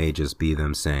honestly may just be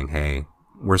them saying, hey,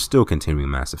 we're still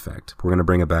continuing Mass Effect. We're going to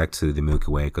bring it back to the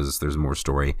Milky Way because there's more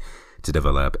story to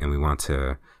develop, and we want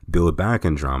to build back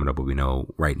Andromeda, but we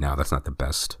know right now that's not the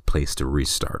best place to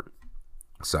restart.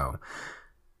 So,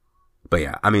 but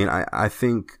yeah, I mean, I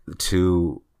think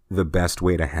too, the best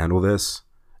way to handle this,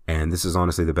 and this is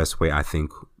honestly the best way I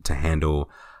think to handle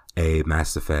a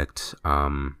Mass Effect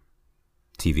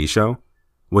TV show,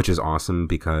 which is awesome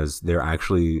because they're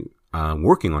actually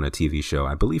working on a TV show,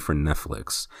 I believe, for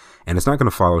Netflix, and it's not going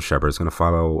to follow Shepard. It's going to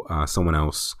follow someone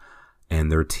else and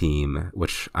their team,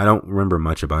 which I don't remember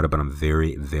much about it, but I'm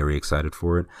very, very excited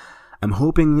for it. I'm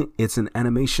hoping it's an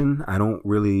animation. I don't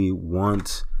really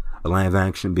want a live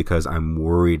action because I'm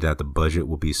worried that the budget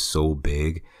will be so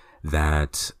big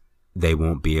that they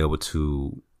won't be able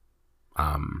to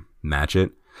match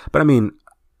it. But I mean,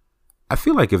 I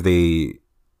feel like if they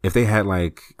had,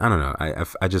 like, I don't know,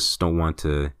 I just don't want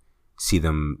to see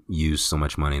them use so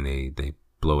much money and they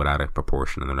blow it out of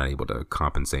proportion and they're not able to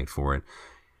compensate for it,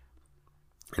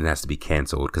 and it has to be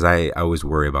canceled, because I always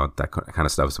worry about that kind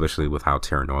of stuff, especially with how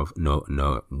Terra Nova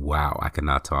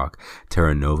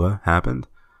happened.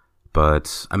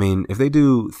 But I mean, if they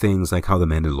do things like how The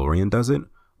Mandalorian does it,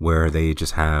 where they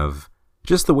just have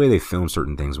just the way they film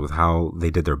certain things with how they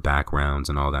did their backgrounds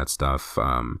and all that stuff,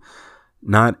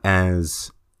 not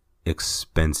as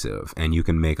expensive, and you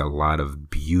can make a lot of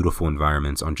beautiful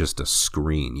environments on just a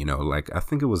screen, you know, like I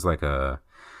think it was like a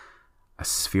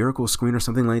spherical screen or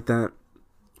something like that,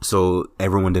 so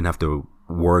everyone didn't have to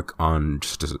work on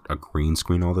just a green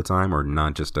screen all the time, or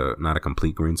not a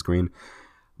complete green screen.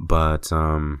 But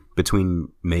between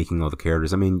making all the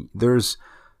characters, I mean,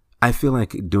 I feel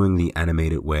like doing the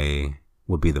animated way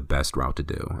would be the best route to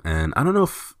do. And I don't know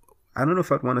if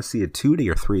I'd want to see a 2D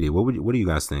or 3D. What do you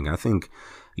guys think? I think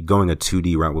going a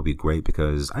 2D route would be great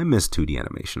because I miss 2D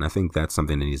animation. I think that's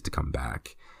something that needs to come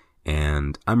back,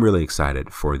 and I'm really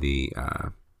excited for the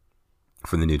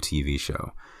new TV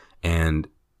show. And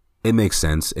it makes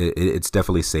sense. It's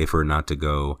definitely safer not to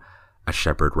go a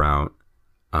Shepard route.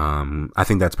 I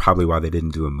think that's probably why they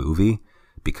didn't do a movie,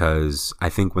 because I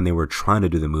think when they were trying to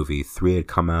do the movie, 3 had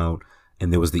come out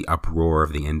and there was the uproar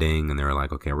of the ending, and they were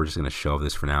like, okay, we're just going to shelve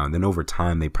this for now. And then over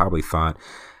time, they probably thought,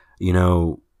 you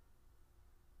know,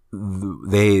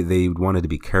 they wanted to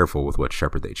be careful with what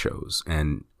Shepard they chose.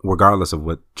 And regardless of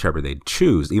what Shepard they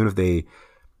choose,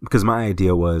 because my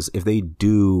idea was if they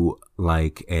do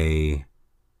like a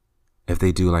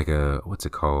what's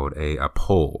it called, a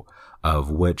poll of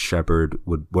what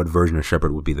version of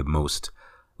Shepard would be the most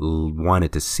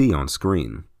wanted to see on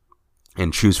screen,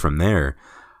 and choose from there,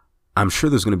 I'm sure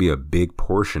there's going to be a big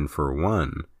portion for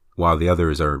one, while the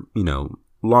others are, you know,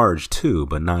 large too,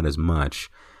 but not as much.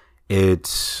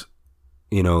 It's,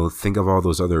 you know, think of all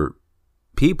those other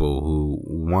people who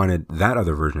wanted that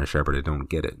other version of Shepard that don't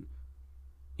get it.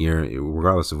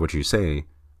 Regardless of what you say,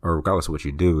 or regardless of what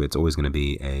you do, it's always going to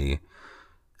be a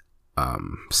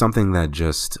something that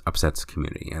just upsets the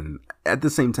community. And at the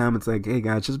same time, it's like, hey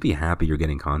guys, just be happy you're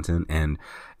getting content. And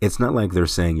it's not like they're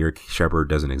saying your Shepard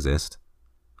doesn't exist.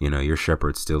 You know, your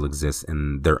Shepard still exists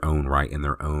in their own right, in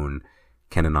their own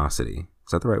canonicity.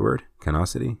 Is that the right word?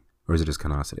 Canonicity? Or is it just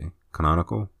canonicity?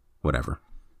 Canonical? Whatever.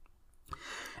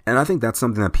 And I think that's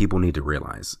something that people need to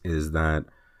realize, is that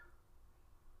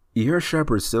your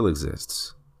Shepard still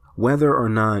exists. Whether or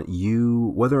not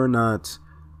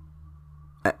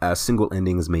a single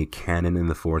ending is made canon in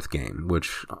the 4th game,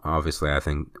 which obviously I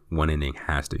think one ending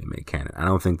has to be made canon. I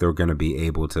don't think they're going to be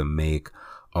able to make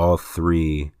all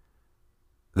 3.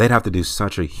 They'd have to do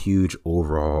such a huge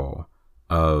overhaul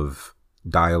of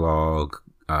dialogue,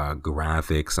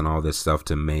 graphics, and all this stuff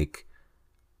to make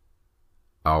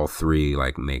all 3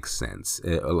 like make sense.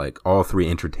 Like all 3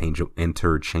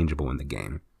 interchangeable in the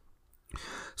game.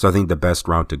 So I think the best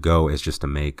route to go is just to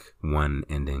make one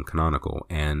ending canonical,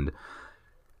 and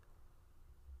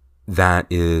that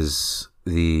is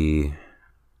the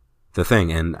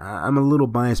thing. And I'm a little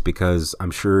biased because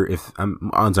I'm sure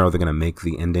odds are they're gonna make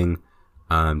the ending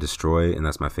destroy, and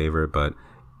that's my favorite. But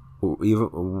even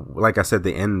like I said,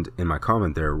 the end in my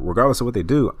comment there, regardless of what they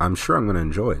do, I'm sure I'm gonna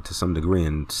enjoy it to some degree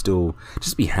and still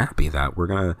just be happy that we're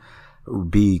gonna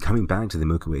be coming back to the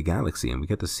Milky Way galaxy and we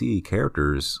get to see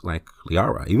characters like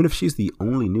Liara. Even if she's the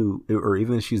only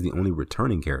even if she's the only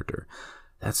returning character,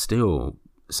 that's still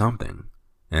something.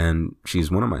 and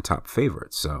she's one of my top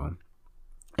favorites. So,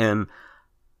 and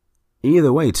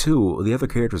either way, too, the other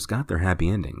characters got their happy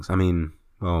endings. I mean,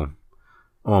 well,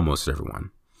 almost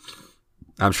everyone.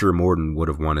 I'm sure Morden would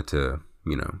have wanted to,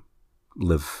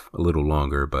 live a little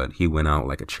longer, but he went out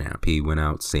like a champ. He went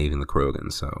out saving the Krogan,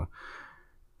 so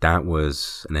that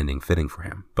was an ending fitting for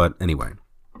him. But anyway,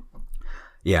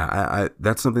 yeah, I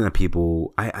that's something that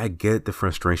people, I get the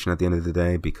frustration at the end of the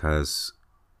day, because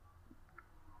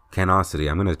canosity,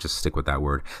 I'm going to just stick with that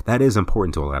word, that is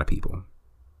important to a lot of people.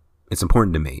 It's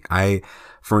important to me.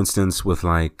 For instance, with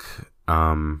like,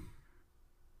 I'm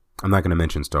not going to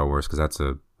mention Star Wars because that's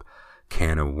a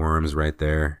can of worms right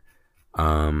there.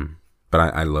 But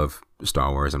I love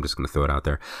Star Wars. I'm just going to throw it out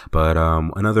there. But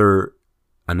another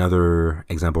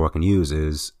example I can use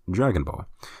is Dragon Ball.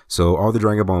 So all the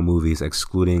Dragon Ball movies,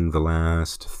 excluding the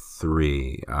last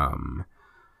three,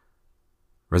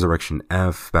 Resurrection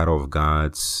F, Battle of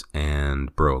Gods,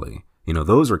 and Broly,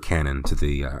 those are canon to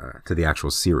the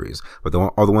actual series. But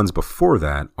all the ones before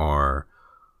that are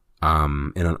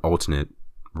in an alternate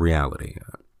reality,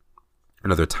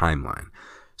 another timeline.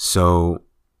 So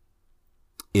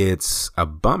it's a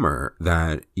bummer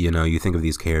that, you think of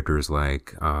these characters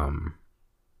like the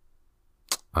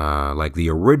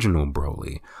original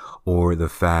Broly, or the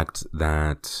fact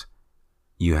that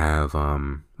you have,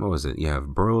 you have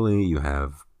Broly, you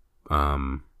have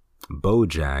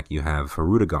Bojack, you have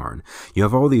Hirudegarn, you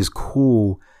have all these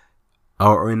cool,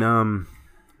 what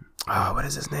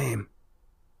is his name?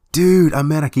 Dude,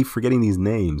 I keep forgetting these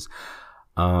names.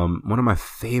 One of my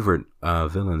favorite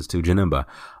villains too, Janemba.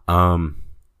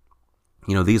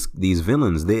 These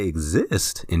villains, they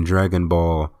exist in Dragon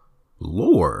Ball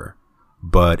lore,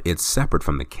 but it's separate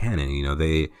from the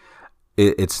canon.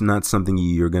 It's not something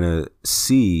you're gonna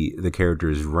see the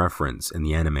characters reference in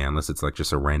the anime unless it's like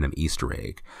just a random Easter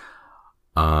egg.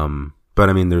 But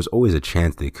I mean, there's always a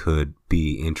chance they could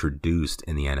be introduced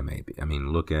in the anime. I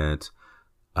mean, look at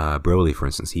Broly, for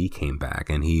instance. He came back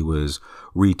and he was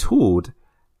retooled,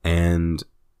 and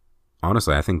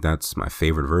honestly, I think that's my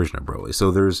favorite version of Broly.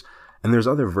 So there's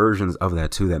other versions of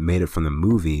that too that made it from the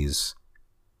movies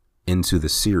into the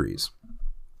series.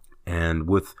 And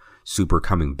with Super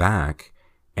coming back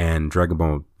and Dragon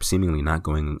Ball seemingly not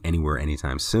going anywhere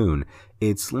anytime soon,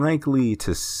 it's likely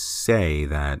to say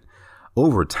that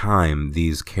over time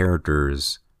these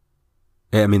characters,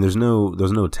 I mean, there's no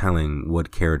telling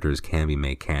what characters can be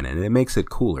made canon. And it makes it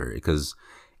cooler because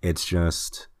it's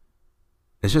just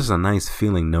a nice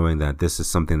feeling knowing that this is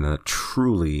something that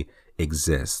truly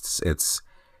exists. It's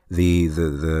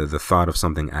the thought of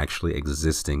something actually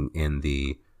existing in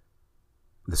the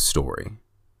story.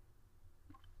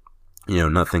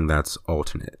 Nothing that's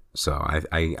alternate. So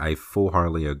I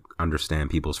full-heartedly understand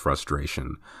people's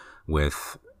frustration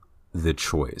with the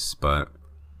choice, but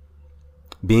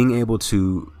being able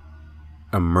to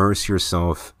immerse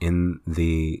yourself in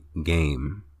the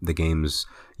game's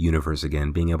universe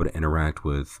again, being able to interact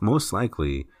with most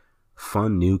likely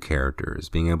fun new characters,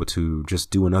 being able to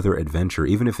just do another adventure,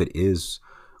 even if it is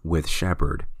with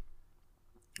Shepard.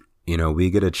 We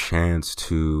get a chance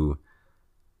to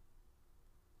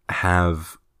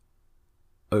have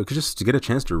just to get a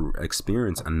chance to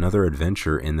experience another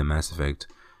adventure in the Mass Effect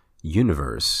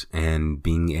universe, and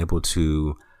being able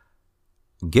to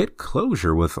get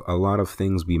closure with a lot of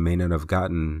things we may not have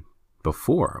gotten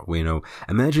before.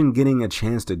 Imagine getting a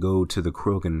chance to go to the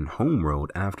Krogan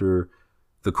homeworld after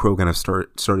the Krogan have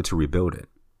started to rebuild it.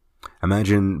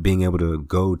 Imagine being able to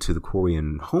go to the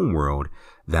Quarian homeworld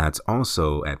that's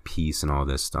also at peace and all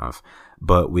this stuff.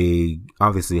 But we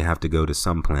obviously have to go to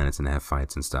some planets and have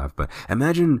fights and stuff. But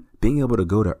imagine being able to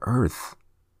go to Earth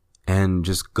and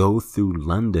just go through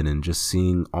London and just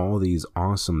seeing all these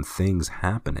awesome things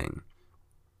happening.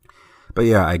 But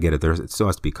yeah, I get it. It still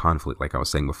has to be conflict, like I was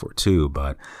saying before too.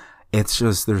 But it's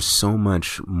just, there's so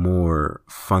much more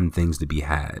fun things to be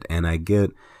had. And I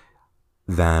get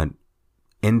that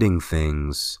ending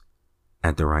things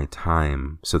at the right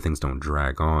time so things don't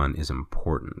drag on is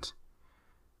important.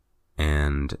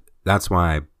 And that's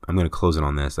why I'm going to close it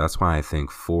on this. That's why I think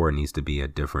 4 needs to be a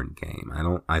different game.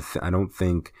 I don't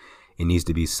think it needs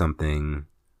to be something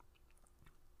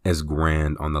as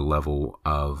grand on the level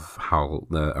of how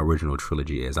the original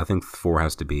trilogy is. I think 4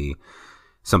 has to be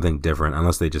something different,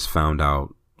 unless they just found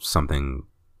out something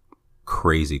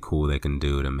crazy cool they can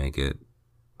do to make it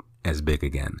as big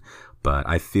again. But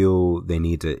I feel they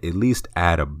need to at least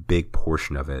add a big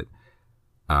portion of it,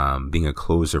 being a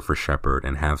closer for Shepard,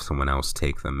 and have someone else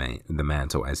take the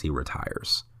mantle as he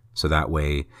retires. So that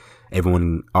way,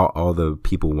 everyone, all the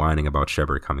people whining about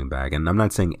Shepard coming back, and I'm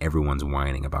not saying everyone's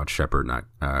whining about Shepard, not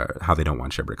how they don't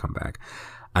want Shepard to come back.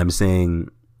 I'm saying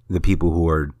the people who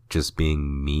are just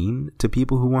being mean to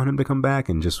people who want him to come back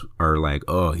and just are like,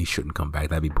 oh, he shouldn't come back.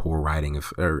 That'd be poor writing.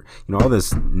 Or all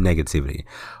this negativity.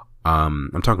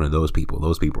 I'm talking to those people.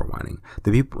 Those people are whining.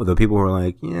 The people who are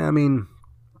like, yeah, I mean,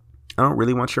 I don't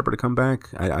really want Shepard to come back.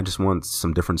 I just want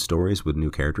some different stories with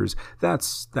new characters.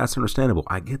 That's understandable.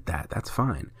 I get that. That's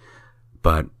fine.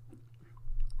 But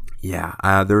yeah,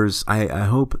 I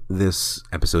hope this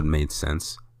episode made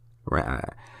sense.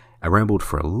 I rambled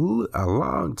for a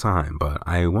long time, but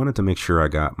I wanted to make sure I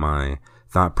got my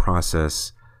thought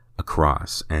process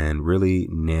across and really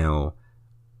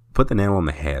put the nail on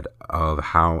the head of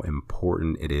how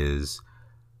important it is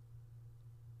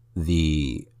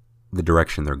the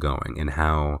direction they're going, and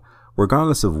how,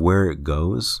 regardless of where it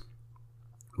goes,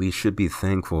 we should be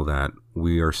thankful that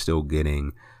we are still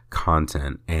getting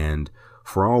content. And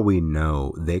for all we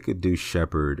know, they could do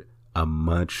Shepard a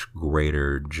much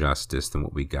greater justice than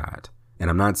what we got. And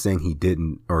I'm not saying he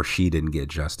didn't or she didn't get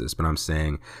justice, but I'm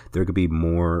saying there could be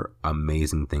more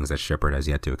amazing things that Shepard has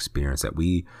yet to experience that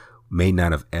we may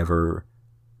not have ever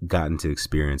gotten to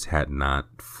experience had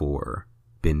not for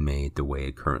been made the way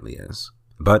it currently is.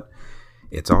 But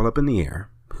it's all up in the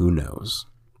air. Who knows?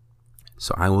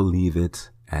 So I will leave it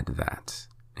at that.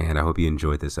 And I hope you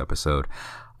enjoyed this episode.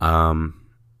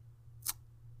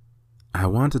 I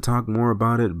want to talk more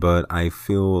about it, but I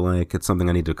feel like it's something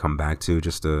I need to come back to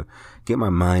just to get my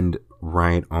mind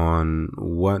right on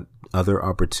what other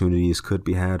opportunities could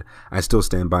be had. I still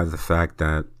stand by the fact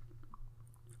that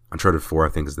Uncharted 4, I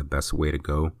think, is the best way to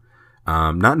go.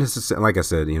 Not necessarily, like I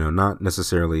said, not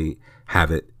necessarily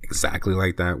have it exactly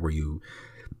like that, where you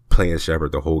play as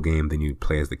Shepard the whole game, then you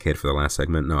play as the kid for the last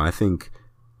segment. No, I think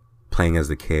playing as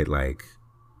the kid, like,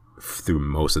 through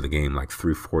most of the game, like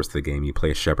 3/4 of the game, you play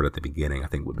as Shepard at the beginning, I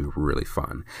think would be really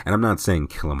fun. And I'm not saying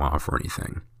kill him off or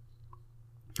anything.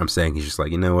 I'm saying he's just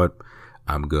like, you know what?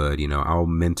 I'm good. I'll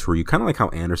mentor you. Kind of like how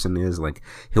Anderson is. Like,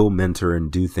 he'll mentor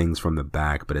and do things from the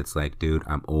back, but it's like, dude,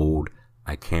 I'm old.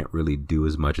 I can't really do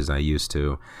as much as I used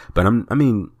to. But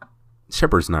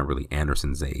Shepard's not really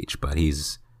Anderson's age, but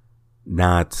he's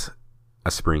not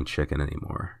a spring chicken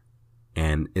anymore.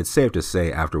 And it's safe to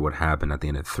say, after what happened at the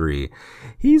end of 3,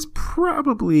 he's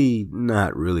probably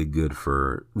not really good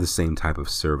for the same type of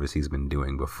service he's been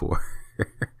doing before.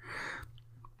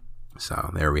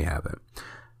 So there we have it.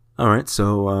 All right,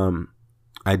 so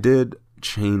I did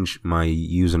change my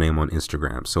username on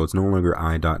Instagram. So it's no longer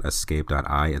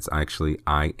i.escape.i. It's actually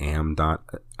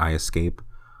iam.iescape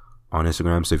on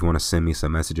Instagram. So if you want to send me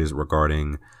some messages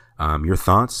regarding your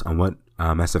thoughts on what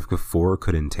Mass Effect 4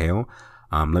 could entail,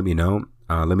 let me know.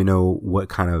 Let me know what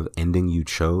kind of ending you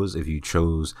chose. If you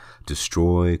chose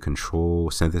destroy, control,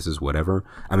 synthesis, whatever.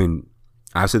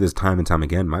 I've said this time and time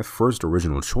again. My first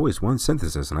original choice was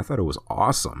synthesis, and I thought it was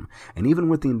awesome. And even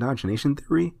with the indoctrination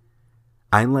theory,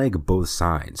 I like both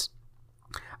sides.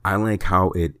 I like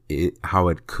how it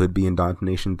could be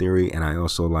indoctrination theory, and I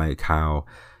also like how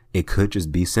it could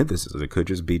just be synthesis. It could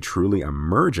just be truly a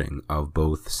merging of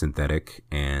both synthetic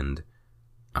and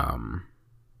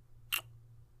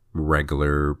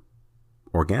regular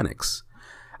organics.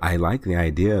 I like the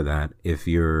idea that if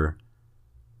you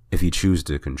choose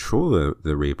to control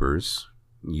the Reapers,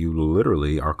 you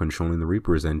literally are controlling the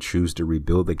Reapers and choose to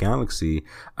rebuild the galaxy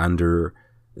under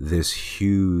this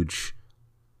huge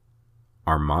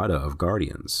armada of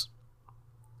Guardians.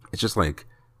 It's just like,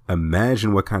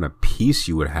 imagine what kind of peace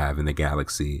you would have in the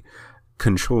galaxy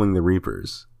controlling the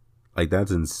Reapers. Like,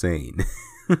 that's insane.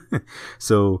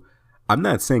 So I'm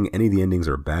not saying any of the endings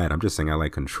are bad. I'm just saying I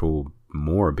like control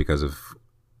more because of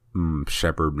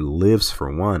Shepard lives,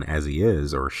 for one, as he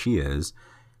is or she is,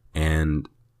 and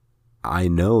I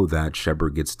know that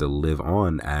Shepard gets to live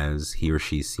on as he or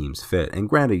she seems fit. And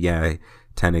granted, yeah,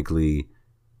 technically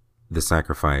the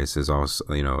sacrifice is also,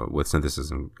 with synthesis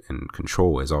and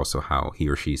control, is also how he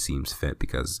or she seems fit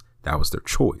because that was their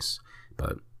choice.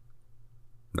 But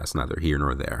that's neither here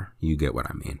nor there. You get what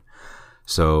I mean.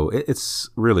 So it's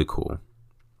really cool.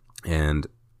 And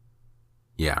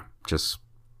yeah, just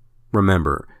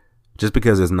remember, just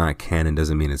because it's not canon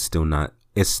doesn't mean it's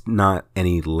not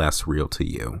any less real to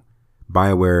you.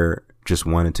 BioWare just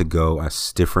wanted to go a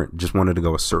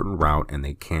certain route, and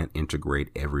they can't integrate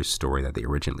every story that they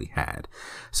originally had.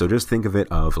 So just think of it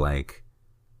of like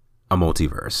a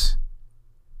multiverse.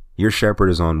 Your Shepard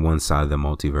is on one side of the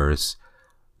multiverse.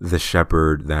 The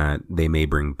Shepard that they may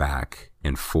bring back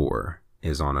in 4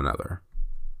 is on another.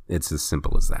 It's as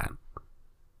simple as that.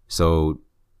 So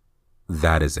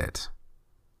that is it.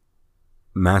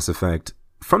 Mass Effect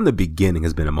from the beginning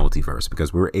has been a multiverse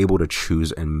because we were able to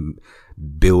choose and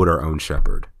build our own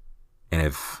Shepard. And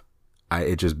if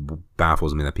it just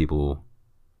baffles me that people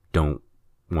don't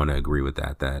want to agree with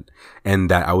that and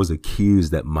that I was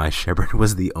accused that my shepherd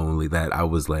was the only, that I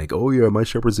was like, oh yeah, my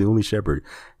shepherd's the only shepherd.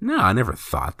 No, I never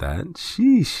thought that.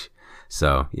 Sheesh.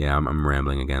 So yeah, I'm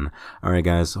rambling again. All right,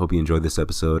 guys, hope you enjoyed this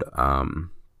episode.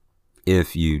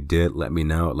 If you did, let me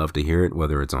know. I'd love to hear it,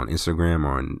 whether it's on Instagram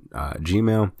or on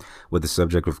Gmail, with the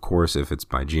subject, of course, if it's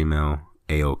by Gmail,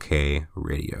 AOK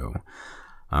Radio.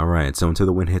 All right, so until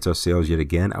the wind hits our sails yet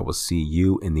again, I will see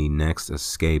you in the next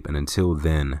escape. And until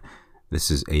then, this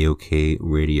is AOK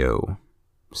Radio,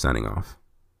 signing off. This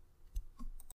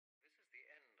is the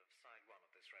end of side 1 of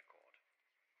this record.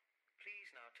 Please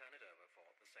now turn it over for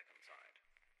the second side.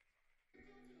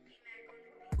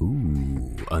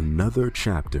 Ooh, another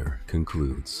chapter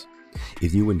concludes.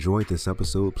 If you enjoyed this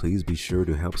episode, please be sure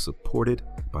to help support it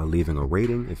by leaving a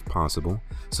rating if possible,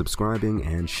 subscribing,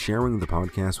 and sharing the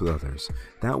podcast with others.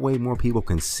 That way more people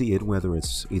can see it, whether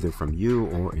it's either from you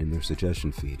or in their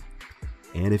suggestion feed.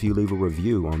 And if you leave a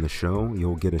review on the show,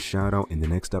 you'll get a shout out in the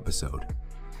next episode.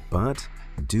 But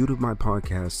due to my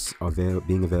podcasts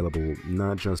being available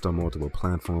not just on multiple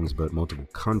platforms but multiple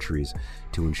countries,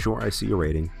 to ensure I see your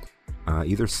rating,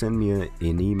 either send me an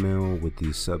email with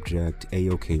the subject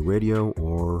AOK Radio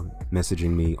or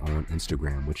messaging me on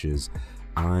Instagram, which is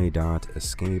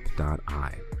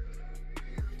i.escape.i.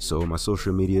 So my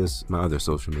other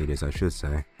social medias, I should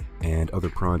say, and other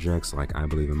projects like I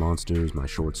Believe in Monsters, my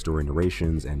short story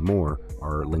narrations, and more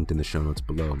are linked in the show notes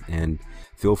below. And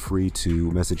feel free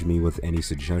to message me with any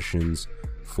suggestions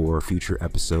for future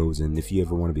episodes, and if you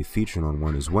ever want to be featured on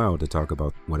one as well to talk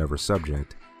about whatever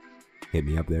subject, hit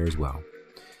me up there as well.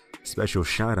 Special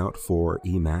shout out for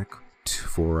EMAC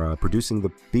for producing the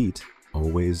beat,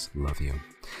 Always Love You.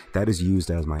 That is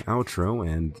used as my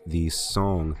outro and the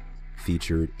song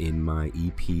featured in my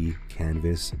EP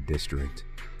Canvas District.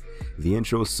 The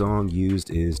intro song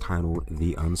used is titled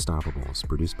The Unstoppables,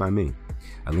 produced by me.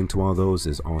 A link to all those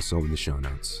is also in the show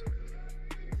notes.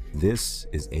 This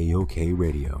is AOK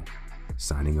Radio,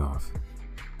 signing off.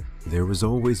 There is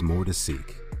always more to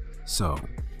seek, so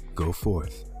go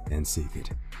forth and seek it.